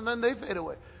purposes, and then they fade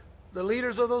away. The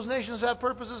leaders of those nations have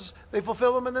purposes, they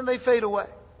fulfill them, and then they fade away.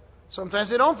 Sometimes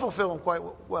they don't fulfill them quite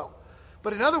well.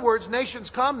 But in other words,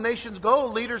 nations come, nations go,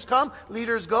 leaders come,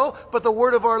 leaders go, but the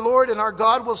word of our Lord and our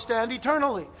God will stand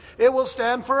eternally. It will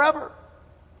stand forever.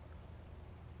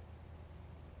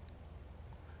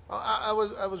 I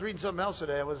was reading something else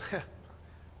today. I was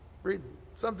reading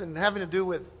something having to do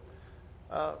with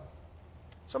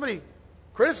somebody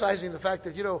criticizing the fact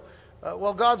that,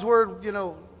 well, God's word,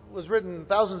 was written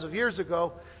thousands of years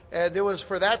ago, and it was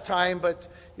for that time, but,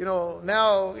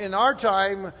 now in our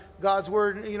time, God's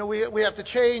word, we have to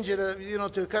change it,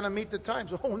 to kind of meet the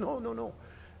times. Oh, no.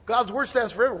 God's word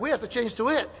stands forever. We have to change to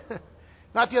it,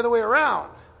 not the other way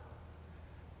around.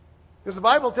 Because the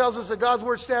Bible tells us that God's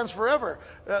word stands forever.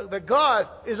 That God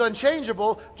is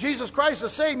unchangeable. Jesus Christ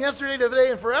is the same yesterday,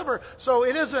 today, and forever. So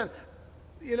it isn't,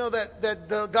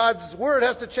 that God's word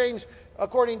has to change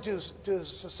according to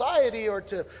society or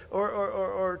to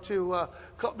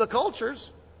the cultures.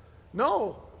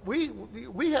 No,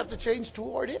 we have to change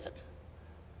toward it.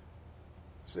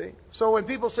 See? So when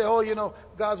people say, oh,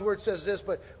 God's word says this,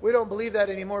 but we don't believe that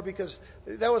anymore because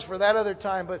that was for that other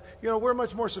time. But, we're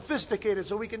much more sophisticated,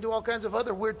 so we can do all kinds of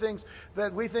other weird things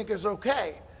that we think is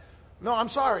okay. No, I'm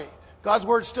sorry. God's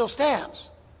word still stands.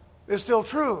 It's still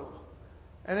true.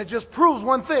 And it just proves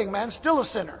one thing. Man's still a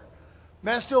sinner.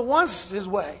 Man still wants his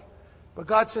way. But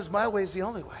God says, my way is the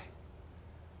only way.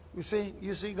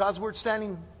 You see God's word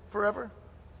standing forever?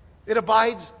 It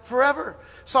abides forever.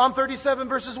 Psalm 37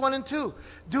 verses 1 and 2.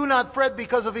 Do not fret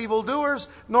because of evildoers,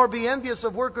 nor be envious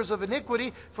of workers of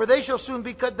iniquity, for they shall soon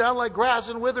be cut down like grass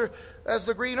and wither as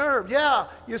the green herb. Yeah,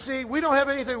 you see, we don't have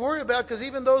anything to worry about because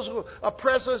even those who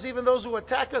oppress us, even those who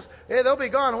attack us, they'll be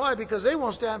gone. Why? Because they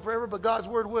won't stand forever, but God's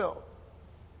word will.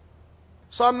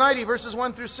 Psalm 90 verses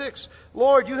 1 through 6.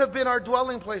 Lord, you have been our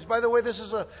dwelling place. By the way, this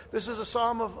is a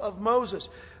psalm of Moses.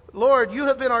 Lord, you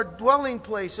have been our dwelling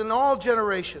place in all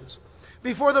generations.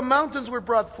 Before the mountains were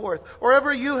brought forth, or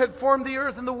ever you had formed the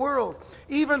earth and the world,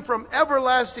 even from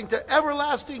everlasting to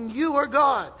everlasting, you are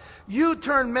God. You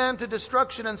turn man to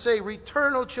destruction and say,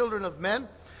 return, O children of men,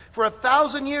 for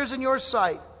 1,000 years in your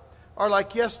sight are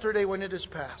like yesterday when it is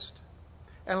past,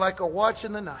 and like a watch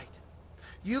in the night.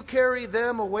 You carry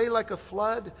them away like a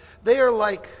flood. They are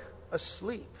like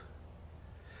asleep.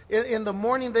 In the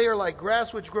morning they are like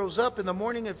grass which grows up. In the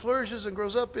morning it flourishes and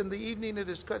grows up. In the evening it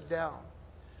is cut down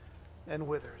and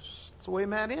withers. That's the way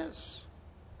man is.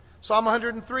 Psalm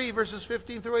 103 verses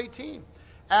 15 through 18.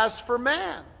 As for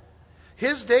man,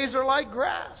 his days are like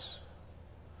grass.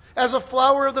 As a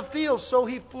flower of the field, so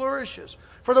he flourishes.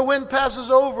 For the wind passes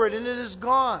over it and it is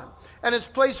gone, and its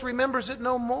place remembers it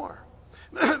no more.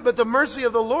 But the mercy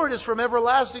of the Lord is from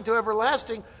everlasting to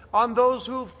everlasting on those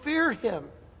who fear Him,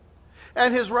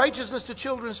 and His righteousness to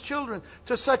children's children,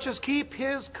 to such as keep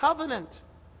His covenant,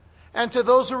 and to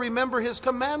those who remember His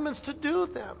commandments to do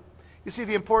them. You see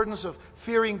the importance of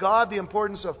fearing God, the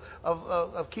importance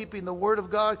of keeping the Word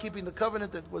of God, keeping the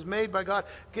covenant that was made by God,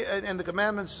 and the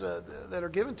commandments that are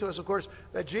given to us, of course,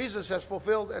 that Jesus has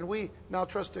fulfilled, and we now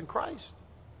trust in Christ.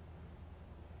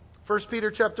 1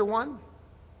 Peter chapter 1.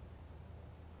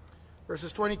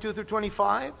 Verses 22 through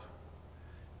 25.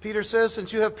 Peter says,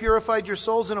 since you have purified your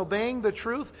souls in obeying the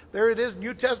truth, there it is,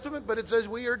 New Testament, but it says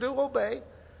we are to obey.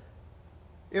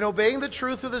 In obeying the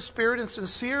truth of the Spirit and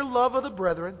sincere love of the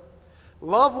brethren,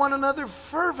 love one another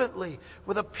fervently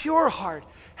with a pure heart,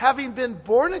 having been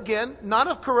born again, not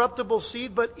of corruptible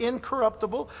seed, but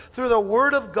incorruptible, through the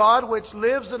Word of God which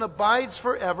lives and abides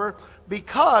forever,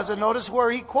 because, and notice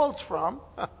where he quotes from,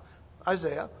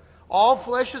 Isaiah, all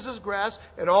flesh is as grass,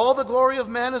 and all the glory of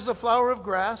man is the flower of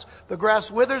grass. The grass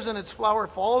withers and its flower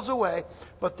falls away,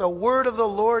 but the word of the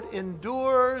Lord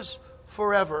endures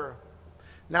forever.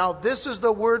 Now this is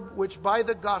the word which by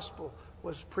the gospel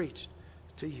was preached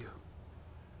to you.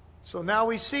 So now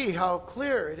we see how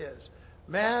clear it is.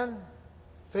 Man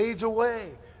fades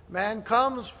away. Man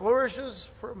comes, flourishes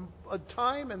for a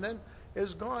time, and then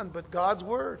is gone. But God's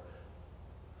word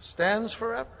stands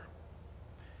forever.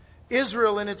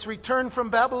 Israel, in its return from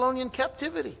Babylonian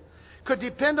captivity, could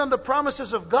depend on the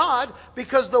promises of God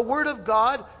because the Word of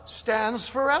God stands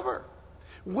forever.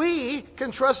 We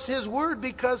can trust His Word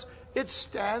because it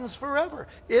stands forever.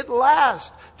 It lasts.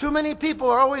 Too many people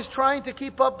are always trying to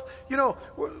keep up,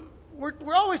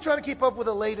 we're always trying to keep up with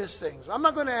the latest things. I'm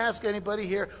not going to ask anybody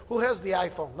here who has the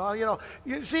iPhone. No,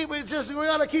 you see, we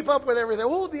got to keep up with everything.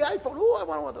 Oh, the iPhone. Oh, I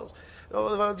want one of those.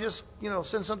 Oh, just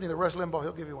send something to Rush Limbaugh.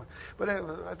 He'll give you one. But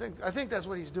I think that's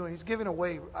what he's doing. He's giving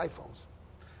away iPhones.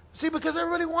 See, because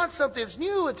everybody wants something. It's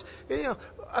new.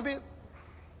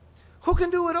 Who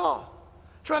can do it all?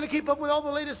 Trying to keep up with all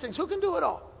the latest things. Who can do it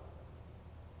all?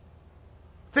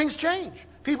 Things change.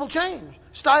 People change.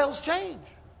 Styles change.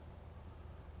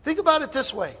 Think about it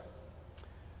this way.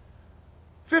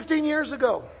 15 years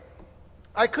ago,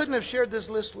 I couldn't have shared this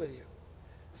list with you.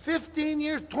 15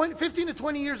 to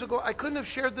 20 years ago, I couldn't have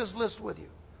shared this list with you.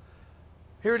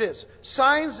 Here it is.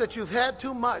 Signs that you've had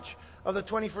too much of the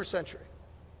 21st century.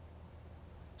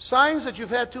 Signs that you've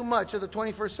had too much of the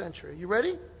 21st century. You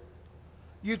ready?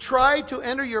 You try to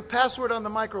enter your password on the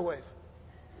microwave.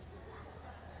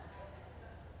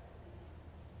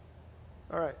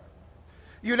 All right.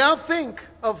 You now think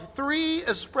of 3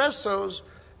 espressos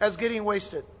as getting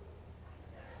wasted.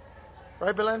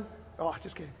 Right, Belen? Oh,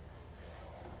 just kidding.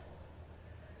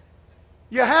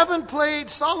 You haven't played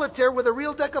solitaire with a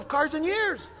real deck of cards in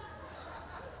years.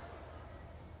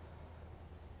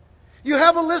 You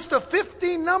have a list of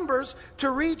 15 numbers to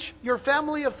reach your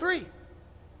family of 3.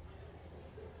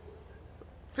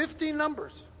 15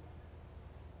 numbers.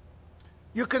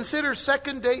 You consider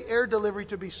second-day air delivery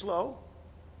to be slow.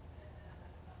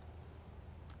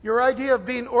 Your idea of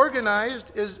being organized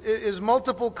is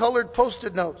multiple colored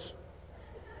Post-it notes.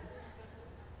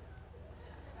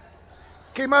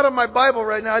 Came out of my Bible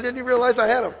right now. I didn't even realize I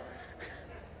had them.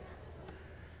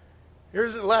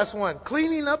 Here's the last one.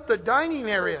 Cleaning up the dining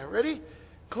area. Ready?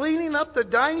 Cleaning up the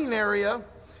dining area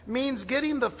means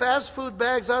getting the fast food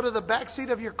bags out of the back seat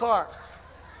of your car.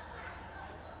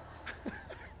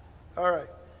 All right.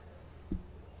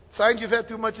 Signs you've had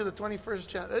too much of the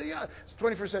 21st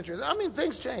century. I mean,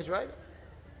 things change, right?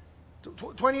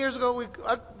 20 years ago,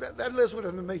 that list would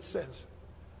have made sense.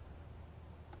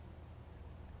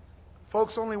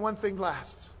 Folks, only one thing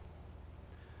lasts.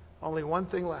 Only one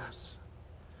thing lasts.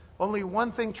 Only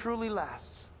one thing truly lasts.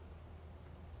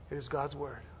 It is God's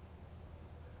Word.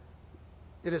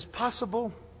 It is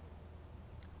possible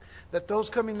that those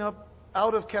coming up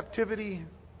out of captivity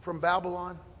from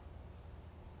Babylon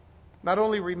not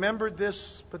only remembered this,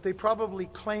 but they probably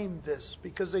claimed this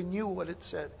because they knew what it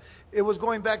said. It was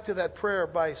going back to that prayer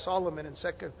by Solomon in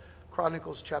 2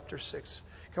 Chronicles chapter 6.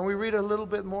 Can we read a little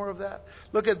bit more of that?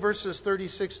 Look at verses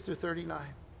 36 to 39.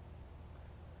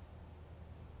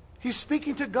 He's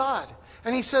speaking to God.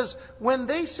 And he says, when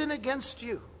they sin against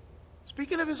you,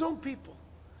 speaking of his own people,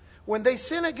 when they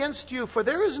sin against you, for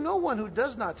there is no one who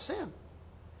does not sin.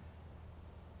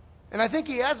 And I think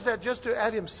he adds that just to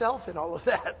add himself in all of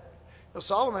that. Now,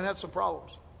 Solomon had some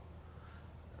problems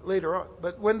later on.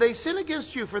 But when they sin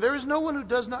against you, for there is no one who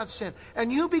does not sin, and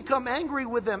you become angry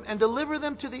with them and deliver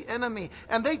them to the enemy,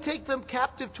 and they take them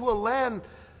captive to a land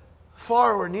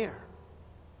far or near.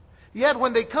 Yet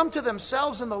when they come to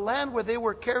themselves in the land where they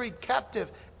were carried captive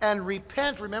and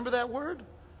repent, remember that word?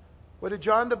 What did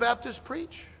John the Baptist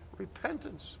preach?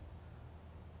 Repentance.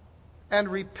 And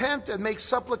repent and make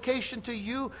supplication to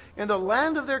you in the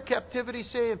land of their captivity,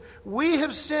 saying, we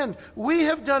have sinned, we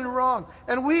have done wrong,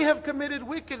 and we have committed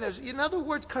wickedness. In other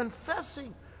words,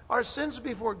 confessing our sins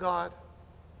before God.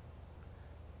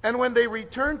 And when they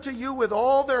return to you with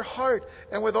all their heart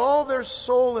and with all their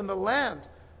soul in the land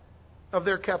of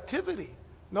their captivity.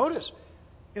 Notice,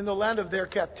 in the land of their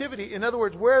captivity. In other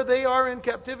words, where they are in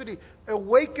captivity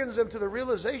awakens them to the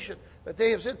realization that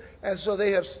they have sinned. And so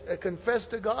they have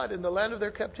confessed to God in the land of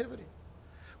their captivity.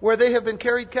 Where they have been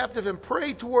carried captive and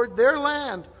pray toward their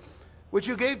land, which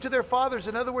you gave to their fathers.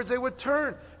 In other words, they would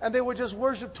turn and they would just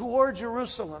worship toward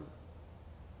Jerusalem,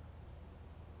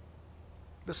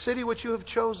 the city which you have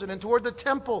chosen, and toward the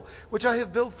temple which I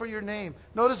have built for your name.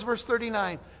 Notice verse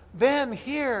 39. Then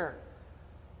hear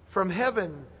from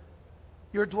heaven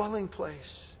your dwelling place,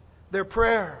 their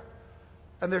prayer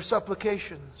and their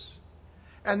supplications,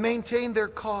 and maintain their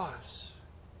cause,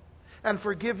 and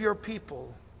forgive your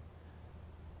people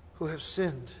who have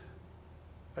sinned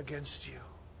against you.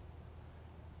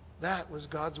 That was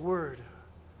God's word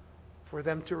for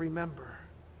them to remember,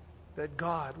 that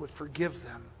God would forgive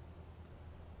them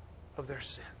of their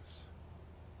sins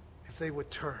if they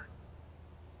would turn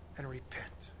and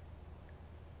repent.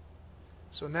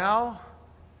 So now,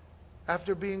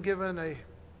 after being given a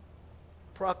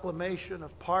proclamation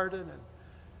of pardon and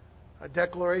a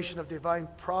declaration of divine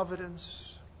providence,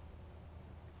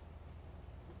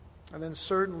 and then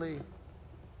certainly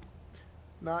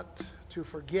not to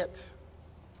forget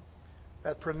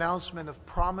that pronouncement of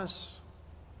promise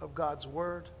of God's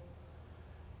Word,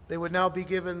 they would now be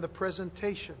given the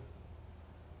presentation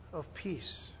of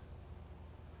peace.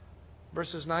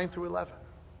 Verses 9 through 11.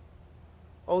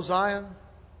 O Zion,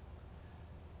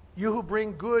 you who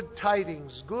bring good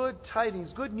tidings, good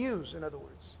news, in other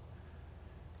words.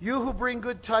 You who bring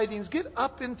good tidings, get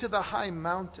up into the high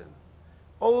mountain.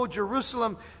 O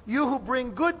Jerusalem, you who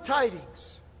bring good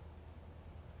tidings,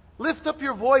 lift up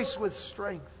your voice with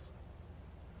strength.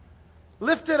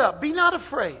 Lift it up. Be not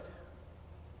afraid.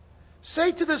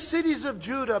 Say to the cities of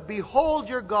Judah, behold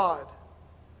your God.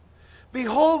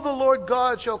 Behold, the Lord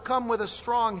God shall come with a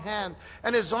strong hand,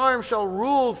 and His arm shall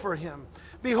rule for Him.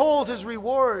 Behold, His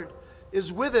reward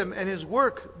is with Him, and His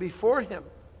work before Him.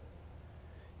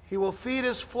 He will feed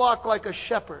His flock like a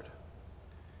shepherd.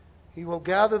 He will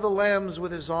gather the lambs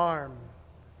with His arm.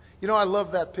 You know, I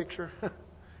love that picture.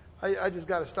 I just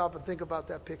got to stop and think about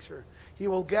that picture. He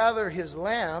will gather His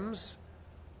lambs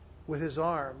with His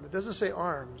arm. It doesn't say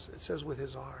arms. It says with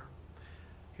His arm.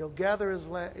 He'll gather His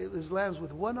lambs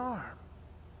with one arm.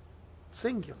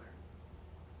 Singular.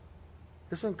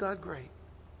 Isn't God great?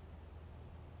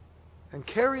 And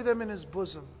carry them in His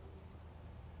bosom.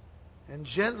 And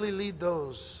gently lead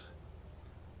those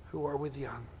who are with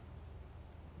young.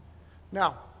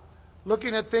 Now,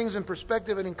 looking at things in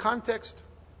perspective and in context,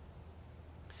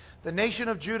 the nation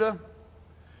of Judah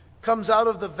comes out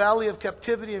of the valley of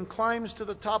captivity and climbs to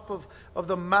the top of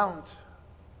the mount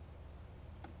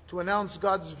to announce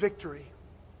God's victory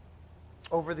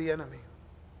over the enemy.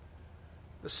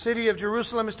 The city of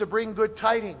Jerusalem is to bring good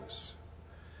tidings,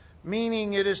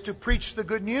 meaning it is to preach the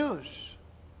good news.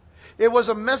 It was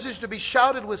a message to be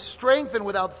shouted with strength and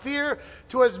without fear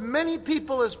to as many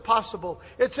people as possible.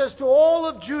 It says to all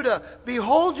of Judah,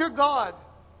 behold your God.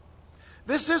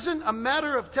 This isn't a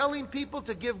matter of telling people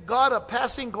to give God a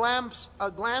passing glance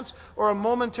or a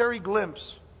momentary glimpse.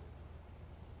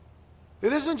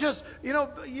 It isn't just,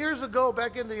 years ago,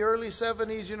 back in the early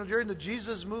 70s, during the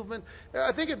Jesus movement,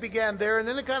 I think it began there, and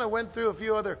then it kind of went through a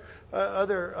few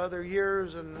other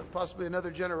years and possibly another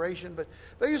generation. But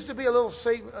there used to be a little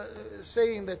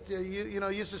saying that you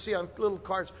used to see on little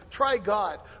cards, "Try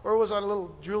God," or it was on a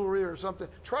little jewelry or something.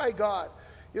 "Try God."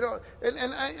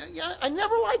 And I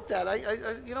never liked that.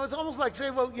 It's almost like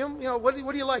saying, well, what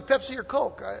do you like, Pepsi or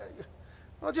Coke?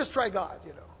 Well, just try God.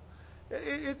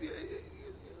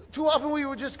 Too often we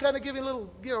were just kind of giving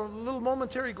little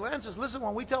momentary glances. Listen,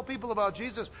 when we tell people about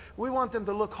Jesus, we want them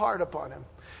to look hard upon Him.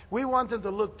 We want them to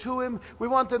look to Him. We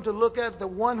want them to look at the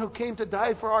one who came to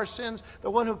die for our sins, the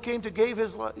one who came to give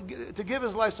His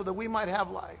life so that we might have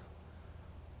life.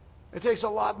 It takes a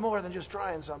lot more than just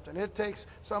trying something. It takes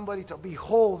somebody to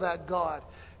behold that God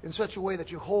in such a way that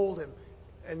you hold Him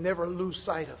and never lose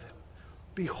sight of Him.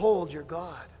 Behold your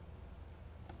God.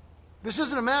 This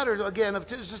isn't a matter, again, of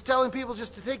just telling people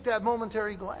just to take that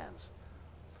momentary glance.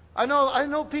 I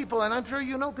know people, and I'm sure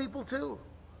you know people too.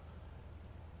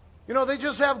 They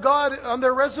just have God on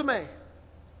their resume.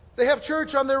 They have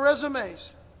church on their resumes.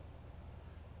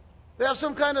 They have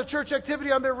some kind of church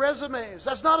activity on their resumes.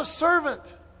 That's not a servant.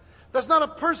 That's not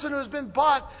a person who has been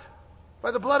bought by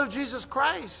the blood of Jesus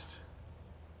Christ.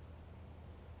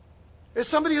 It's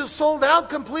somebody who's sold out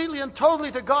completely and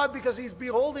totally to God because he's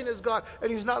beholding His God and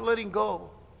he's not letting go.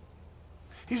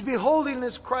 He's beholding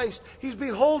His Christ. He's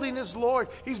beholding His Lord.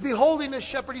 He's beholding His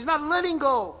Shepherd. He's not letting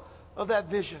go of that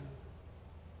vision.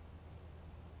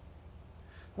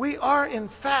 We are, in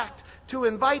fact, to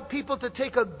invite people to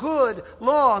take a good,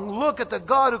 long look at the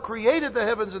God who created the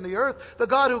heavens and the earth, the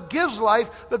God who gives life,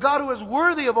 the God who is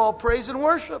worthy of all praise and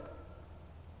worship.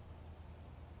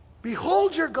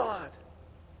 Behold your God.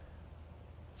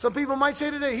 Some people might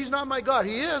say today, He's not my God.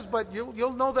 He is, but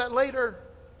you'll know that later.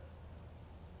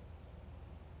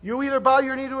 You either bow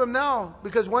your knee to Him now,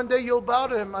 because one day you'll bow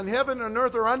to Him on heaven and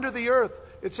earth or under the earth,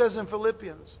 it says in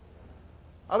Philippians.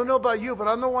 I don't know about you, but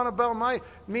I don't want to bow my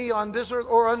knee on this earth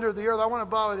or under the earth. I want to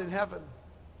bow it in heaven.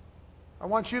 I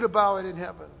want you to bow it in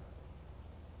heaven.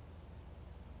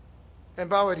 And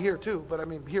bow it here too, but I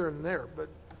mean here and there. But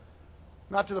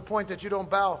not to the point that you don't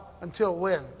bow until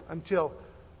when? Until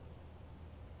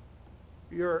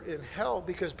you're in hell,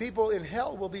 because people in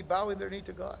hell will be bowing their knee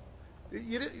to God.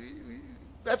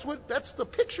 That's the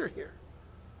picture here.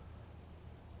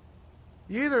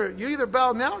 You either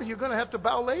bow now or you're going to have to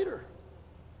bow later,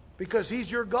 because He's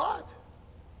your God.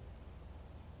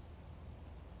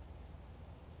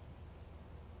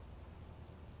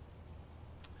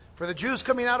 For the Jews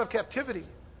coming out of captivity,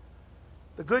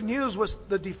 the good news was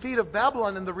the defeat of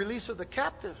Babylon and the release of the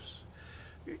captives.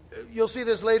 You'll see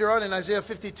this later on in Isaiah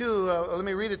 52. Let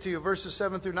me read it to you, verses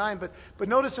 7 through 9. But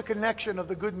notice the connection of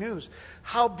the good news.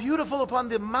 How beautiful upon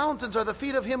the mountains are the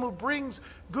feet of him who brings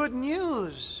good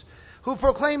news, who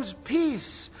proclaims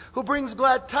peace, who brings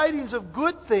glad tidings of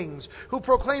good things, who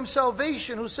proclaims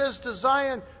salvation, who says to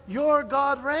Zion, your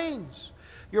God reigns.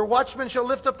 Your watchmen shall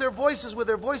lift up their voices. With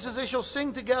their voices they shall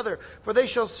sing together, for they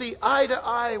shall see eye to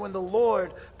eye when the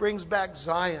Lord brings back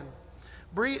Zion.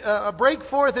 Break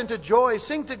forth into joy,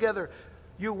 sing together,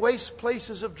 you waste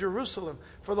places of Jerusalem.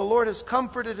 For the Lord has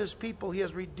comforted His people, He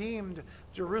has redeemed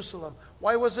Jerusalem.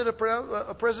 Why was it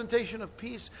a presentation of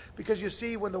peace? Because you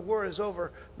see, when the war is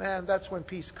over, man, that's when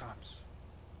peace comes.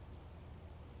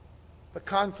 The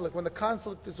conflict, when the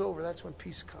conflict is over, that's when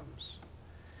peace comes.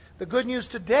 The good news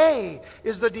today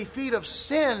is the defeat of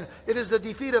sin. It is the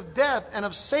defeat of death and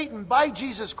of Satan by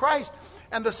Jesus Christ,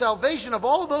 and the salvation of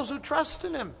all those who trust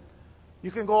in Him. You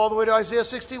can go all the way to Isaiah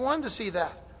 61 to see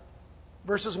that.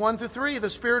 Verses 1 through 3, the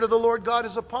Spirit of the Lord God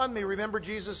is upon me. Remember,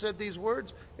 Jesus said these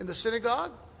words in the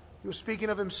synagogue. He was speaking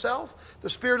of Himself. The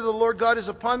Spirit of the Lord God is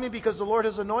upon me because the Lord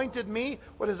has anointed me.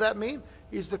 What does that mean?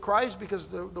 He's the Christ, because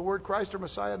the word Christ or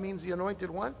Messiah means the anointed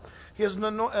one. He has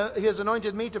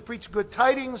anointed me to preach good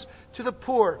tidings to the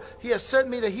poor. He has sent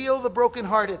me to heal the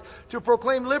brokenhearted, to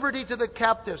proclaim liberty to the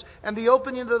captives, and the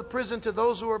opening of the prison to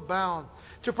those who are bound,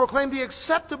 to proclaim the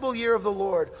acceptable year of the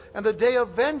Lord and the day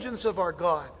of vengeance of our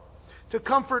God, to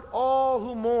comfort all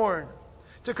who mourn,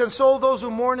 to console those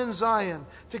who mourn in Zion,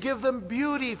 to give them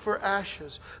beauty for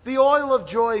ashes, the oil of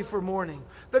joy for mourning,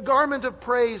 the garment of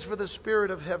praise for the spirit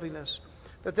of heaviness,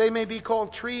 that they may be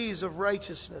called trees of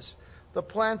righteousness, the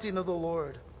planting of the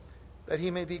Lord, that He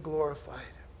may be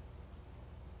glorified.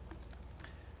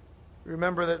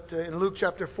 Remember that in Luke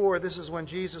chapter 4, this is when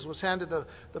Jesus was handed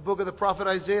the book of the prophet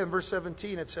Isaiah. In verse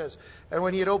 17 it says, and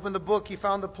when He had opened the book, He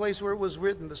found the place where it was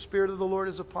written, the Spirit of the Lord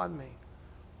is upon me.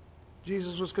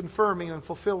 Jesus was confirming and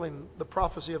fulfilling the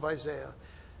prophecy of Isaiah.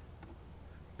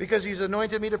 Because He's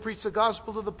anointed me to preach the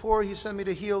gospel to the poor, He sent me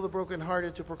to heal the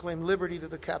brokenhearted, to proclaim liberty to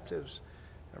the captives,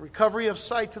 and recovery of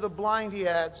sight to the blind, He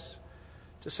adds,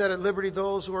 to set at liberty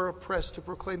those who are oppressed, to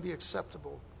proclaim the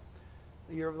acceptable,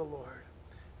 the year of the Lord.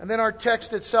 And then our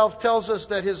text itself tells us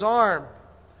that His arm,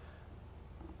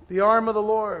 the arm of the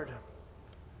Lord,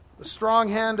 the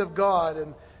strong hand of God,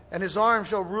 and His arm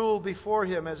shall rule before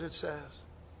Him, as it says.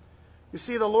 You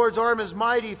see, the Lord's arm is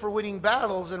mighty for winning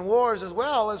battles and wars, as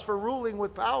well as for ruling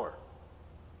with power.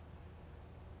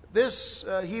 This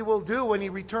He will do when He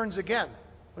returns again.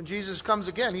 When Jesus comes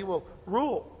again, He will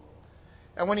rule.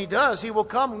 And when He does, He will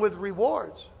come with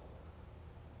rewards.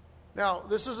 Now,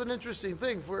 this is an interesting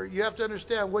thing, for you have to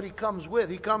understand what He comes with.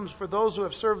 He comes for those who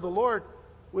have served the Lord.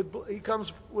 He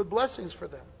comes with blessings for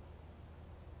them.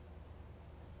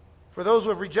 For those who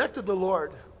have rejected the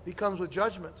Lord, He comes with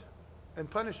judgment and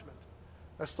punishment.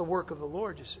 That's the work of the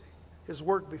Lord, you see. His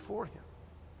work before Him.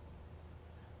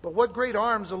 But what great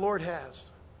arms the Lord has.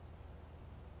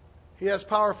 He has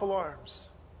powerful arms.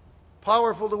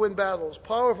 Powerful to win battles.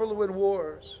 Powerful to win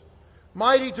wars.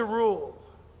 Mighty to rule.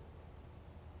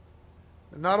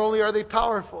 And not only are they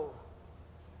powerful,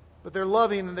 but they're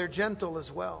loving and they're gentle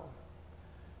as well.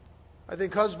 I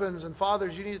think husbands and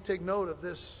fathers, you need to take note of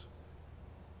this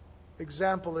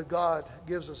example that God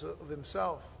gives us of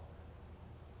Himself.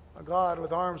 A God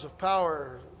with arms of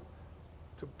power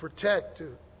to protect,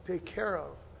 to take care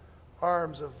of.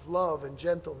 Arms of love and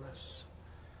gentleness.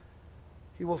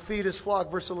 He will feed His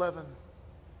flock, verse 11.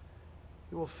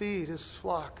 He will feed His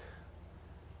flock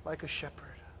like a shepherd.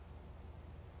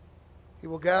 He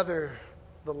will gather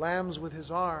the lambs with His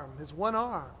arm, His one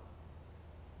arm,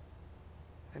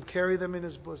 and carry them in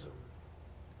His bosom,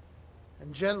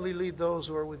 and gently lead those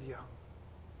who are with young.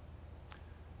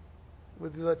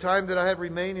 With the time that I have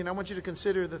remaining, I want you to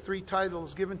consider the three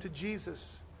titles given to Jesus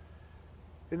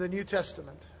in the New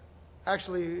Testament.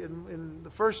 Actually, in the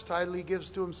first title He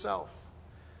gives to Himself.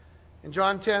 In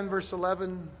John 10, verse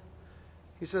 11,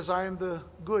 He says, I am the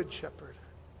Good Shepherd.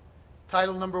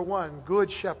 Title number 1,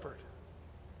 Good Shepherd.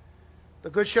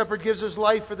 The Good Shepherd gives His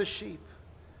life for the sheep.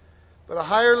 But a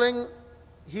hireling,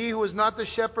 he who is not the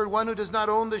shepherd, one who does not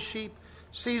own the sheep,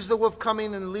 sees the wolf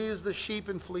coming and leaves the sheep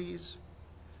and flees.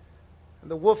 And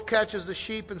the wolf catches the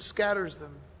sheep and scatters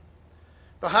them.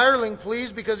 The hireling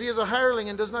flees because he is a hireling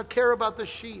and does not care about the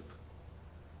sheep.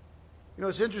 You know,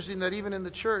 it's interesting that even in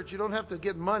the church, you don't have to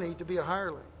get money to be a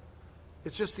hireling.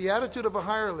 It's just the attitude of a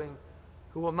hireling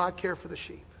who will not care for the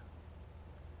sheep.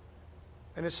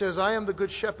 And it says, I am the good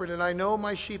shepherd, and I know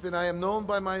my sheep, and I am known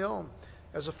by my own.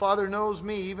 As the Father knows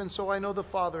me, even so I know the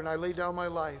Father, and I lay down my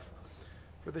life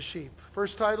for the sheep.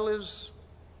 First title is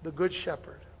the Good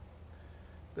Shepherd.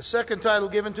 The second title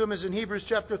given to him is in Hebrews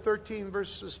chapter 13,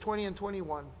 verses 20 and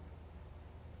 21.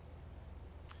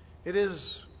 It is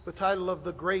the title of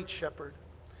the Great Shepherd.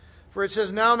 For it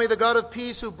says, "Now may the God of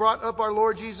peace, who brought up our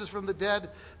Lord Jesus from the dead,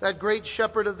 that great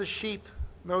shepherd of the sheep,"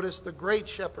 notice, the great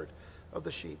shepherd of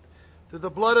the sheep, "through the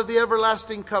blood of the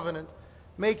everlasting covenant,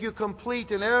 make you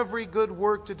complete in every good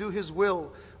work to do His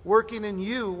will, working in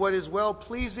you what is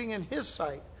well-pleasing in His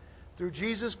sight, through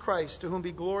Jesus Christ, to whom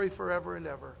be glory forever and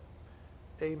ever.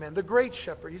 Amen." The great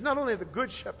shepherd. He's not only the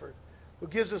good shepherd who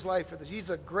gives His life for this. He's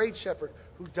a great shepherd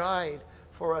who died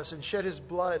for us and shed His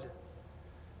blood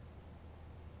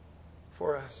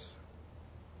for us.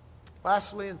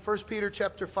 Lastly, in 1 Peter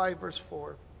chapter 5, verse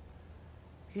 4,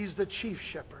 He's the chief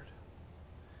shepherd.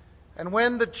 "And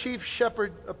when the chief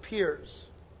shepherd appears,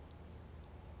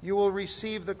 you will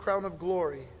receive the crown of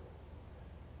glory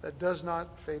that does not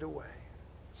fade away."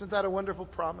 Isn't that a wonderful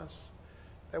promise?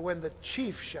 That when the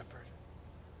chief shepherd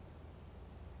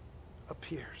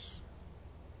appears,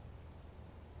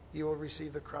 you will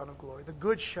receive the crown of glory. The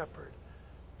good shepherd,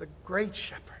 the great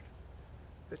shepherd,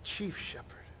 the chief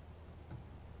shepherd.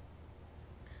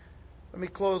 Let me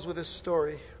close with this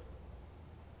story.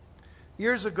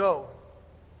 Years ago,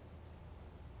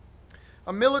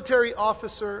 a military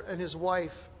officer and his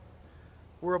wife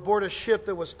were aboard a ship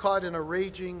that was caught in a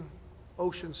raging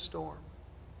ocean storm.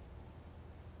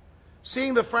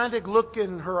 Seeing the frantic look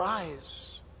in her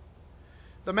eyes,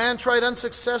 the man tried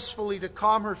unsuccessfully to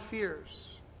calm her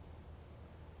fears.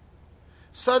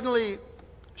 Suddenly,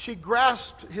 she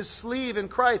grasped his sleeve and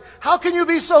cried, "How can you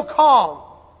be so calm?"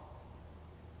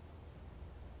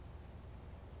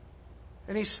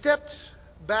 And he stepped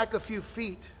back a few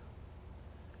feet,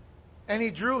 and he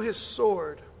drew his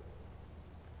sword,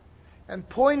 and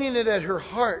pointing it at her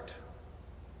heart,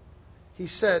 he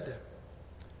said,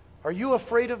 "Are you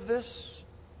afraid of this?"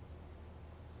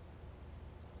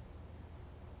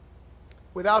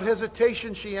 Without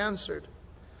hesitation, she answered,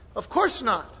 "Of course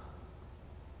not."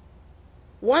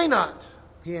 "Why not?"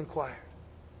 he inquired.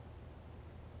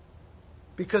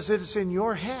 "Because it is in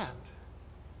your hand,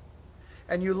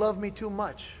 and you love me too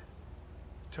much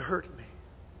to hurt me."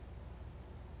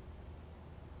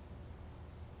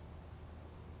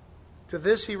 To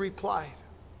this he replied,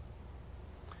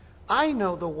 "I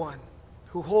know the one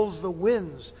who holds the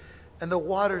winds and the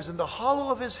waters in the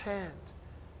hollow of His hand,"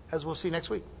 as we'll see next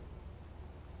week.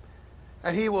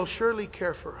 "And He will surely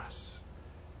care for us."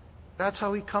 That's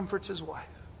how he comforts his wife.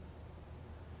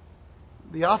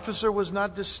 The officer was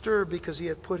not disturbed because he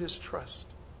had put his trust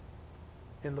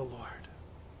in the Lord.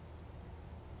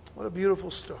 What a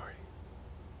beautiful story.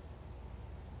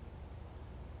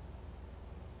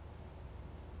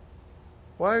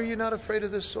 Why are you not afraid of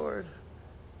this sword?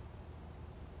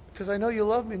 Because I know you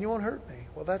love me and you won't hurt me.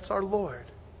 Well, that's our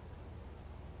Lord.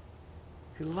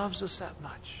 He loves us that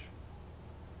much.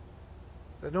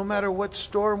 That no matter what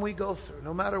storm we go through,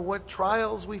 no matter what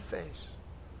trials we face,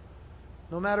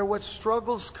 no matter what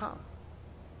struggles come,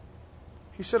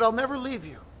 He said, "I'll never leave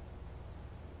you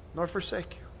nor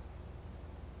forsake you.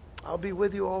 I'll be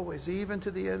with you always, even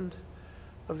to the end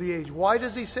of the age." Why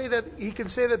does He say that? He can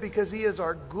say that because He is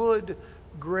our good,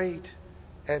 great,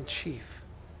 and chief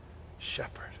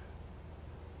shepherd,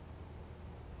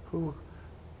 who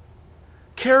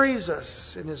carries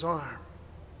us in His arm,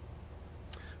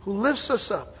 who lifts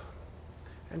us up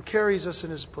and carries us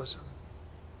in His bosom,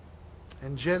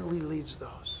 and gently leads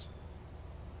those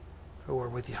who are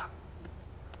with young.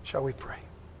 Shall we pray?